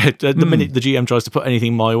is, the minute the GM tries to put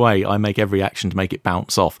anything my way, I make every action to make it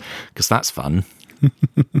bounce off, because that's fun.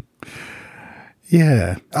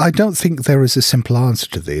 Yeah, I don't think there is a simple answer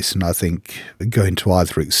to this, and I think going to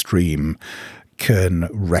either extreme can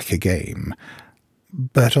wreck a game.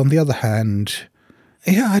 But on the other hand,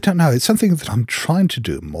 I don't know, it's something that I'm trying to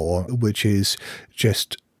do more, which is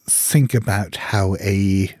just think about how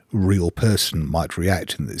a real person might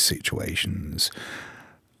react in these situations,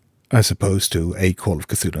 as opposed to a Call of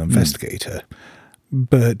Cthulhu investigator.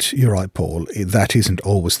 But you're right, Paul, that isn't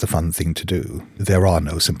always the fun thing to do. There are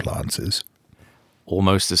no simple answers.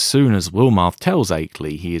 Almost as soon as Wilmarth tells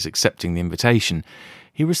Akeley he is accepting the invitation,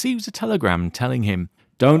 he receives a telegram telling him,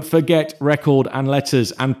 "Don't forget record and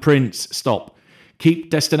letters and prints, stop. Keep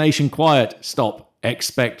destination quiet, stop.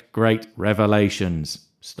 Expect great revelations,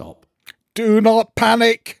 stop." Do not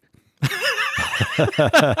panic!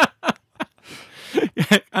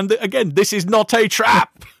 And again, this is not a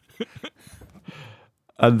trap.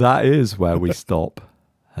 And that is where we stop.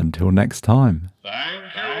 Until next time.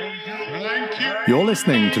 Thank you. You're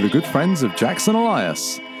listening to the good friends of Jackson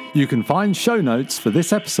Elias. You can find show notes for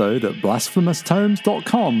this episode at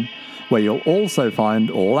blasphemoustomes.com, where you'll also find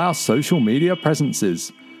all our social media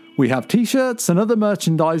presences. We have t-shirts and other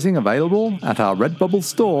merchandising available at our Redbubble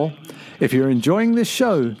store. If you're enjoying this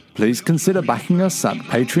show, please consider backing us at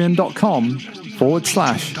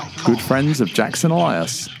patreon.com/Good Friends of Jackson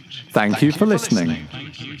Elias. Thank you for listening.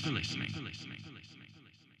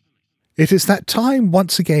 It is that time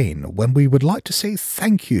once again when we would like to say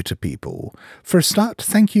thank you to people. For a start,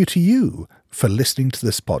 thank you to you for listening to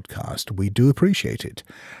this podcast. We do appreciate it.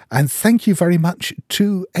 And thank you very much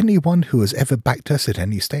to anyone who has ever backed us at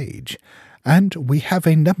any stage. And we have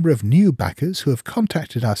a number of new backers who have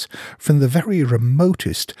contacted us from the very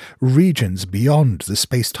remotest regions beyond the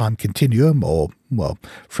space-time continuum, or, well,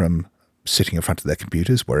 from sitting in front of their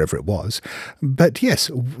computers, wherever it was. But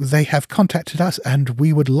yes, they have contacted us, and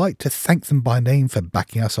we would like to thank them by name for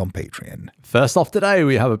backing us on Patreon. First off today,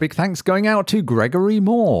 we have a big thanks going out to Gregory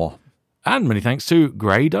Moore. And many thanks to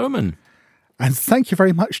Grey Doman. And thank you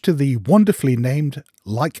very much to the wonderfully named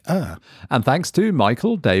And thanks to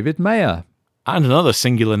Michael David Mayer. And another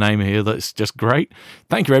singular name here that's just great.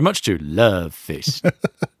 Thank you very much to Love Fist.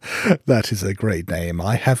 That is a great name.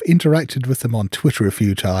 I have interacted with them on Twitter a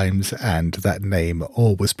few times, and that name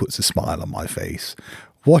always puts a smile on my face.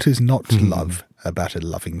 What is not to love about a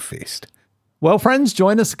loving fist? Well, friends,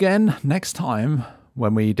 join us again next time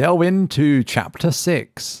when we delve into Chapter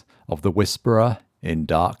 6 of The Whisperer in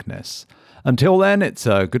Darkness. Until then, it's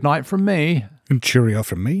a good night from me. And cheerio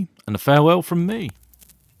from me. And a farewell from me.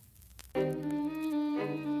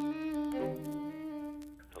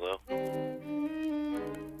 Hello?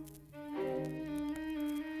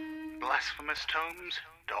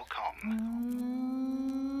 BlasphemousTomes.com.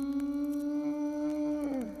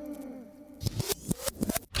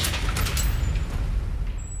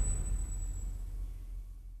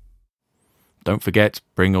 Don't forget,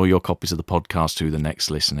 bring all your copies of the podcast to the next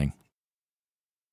listening.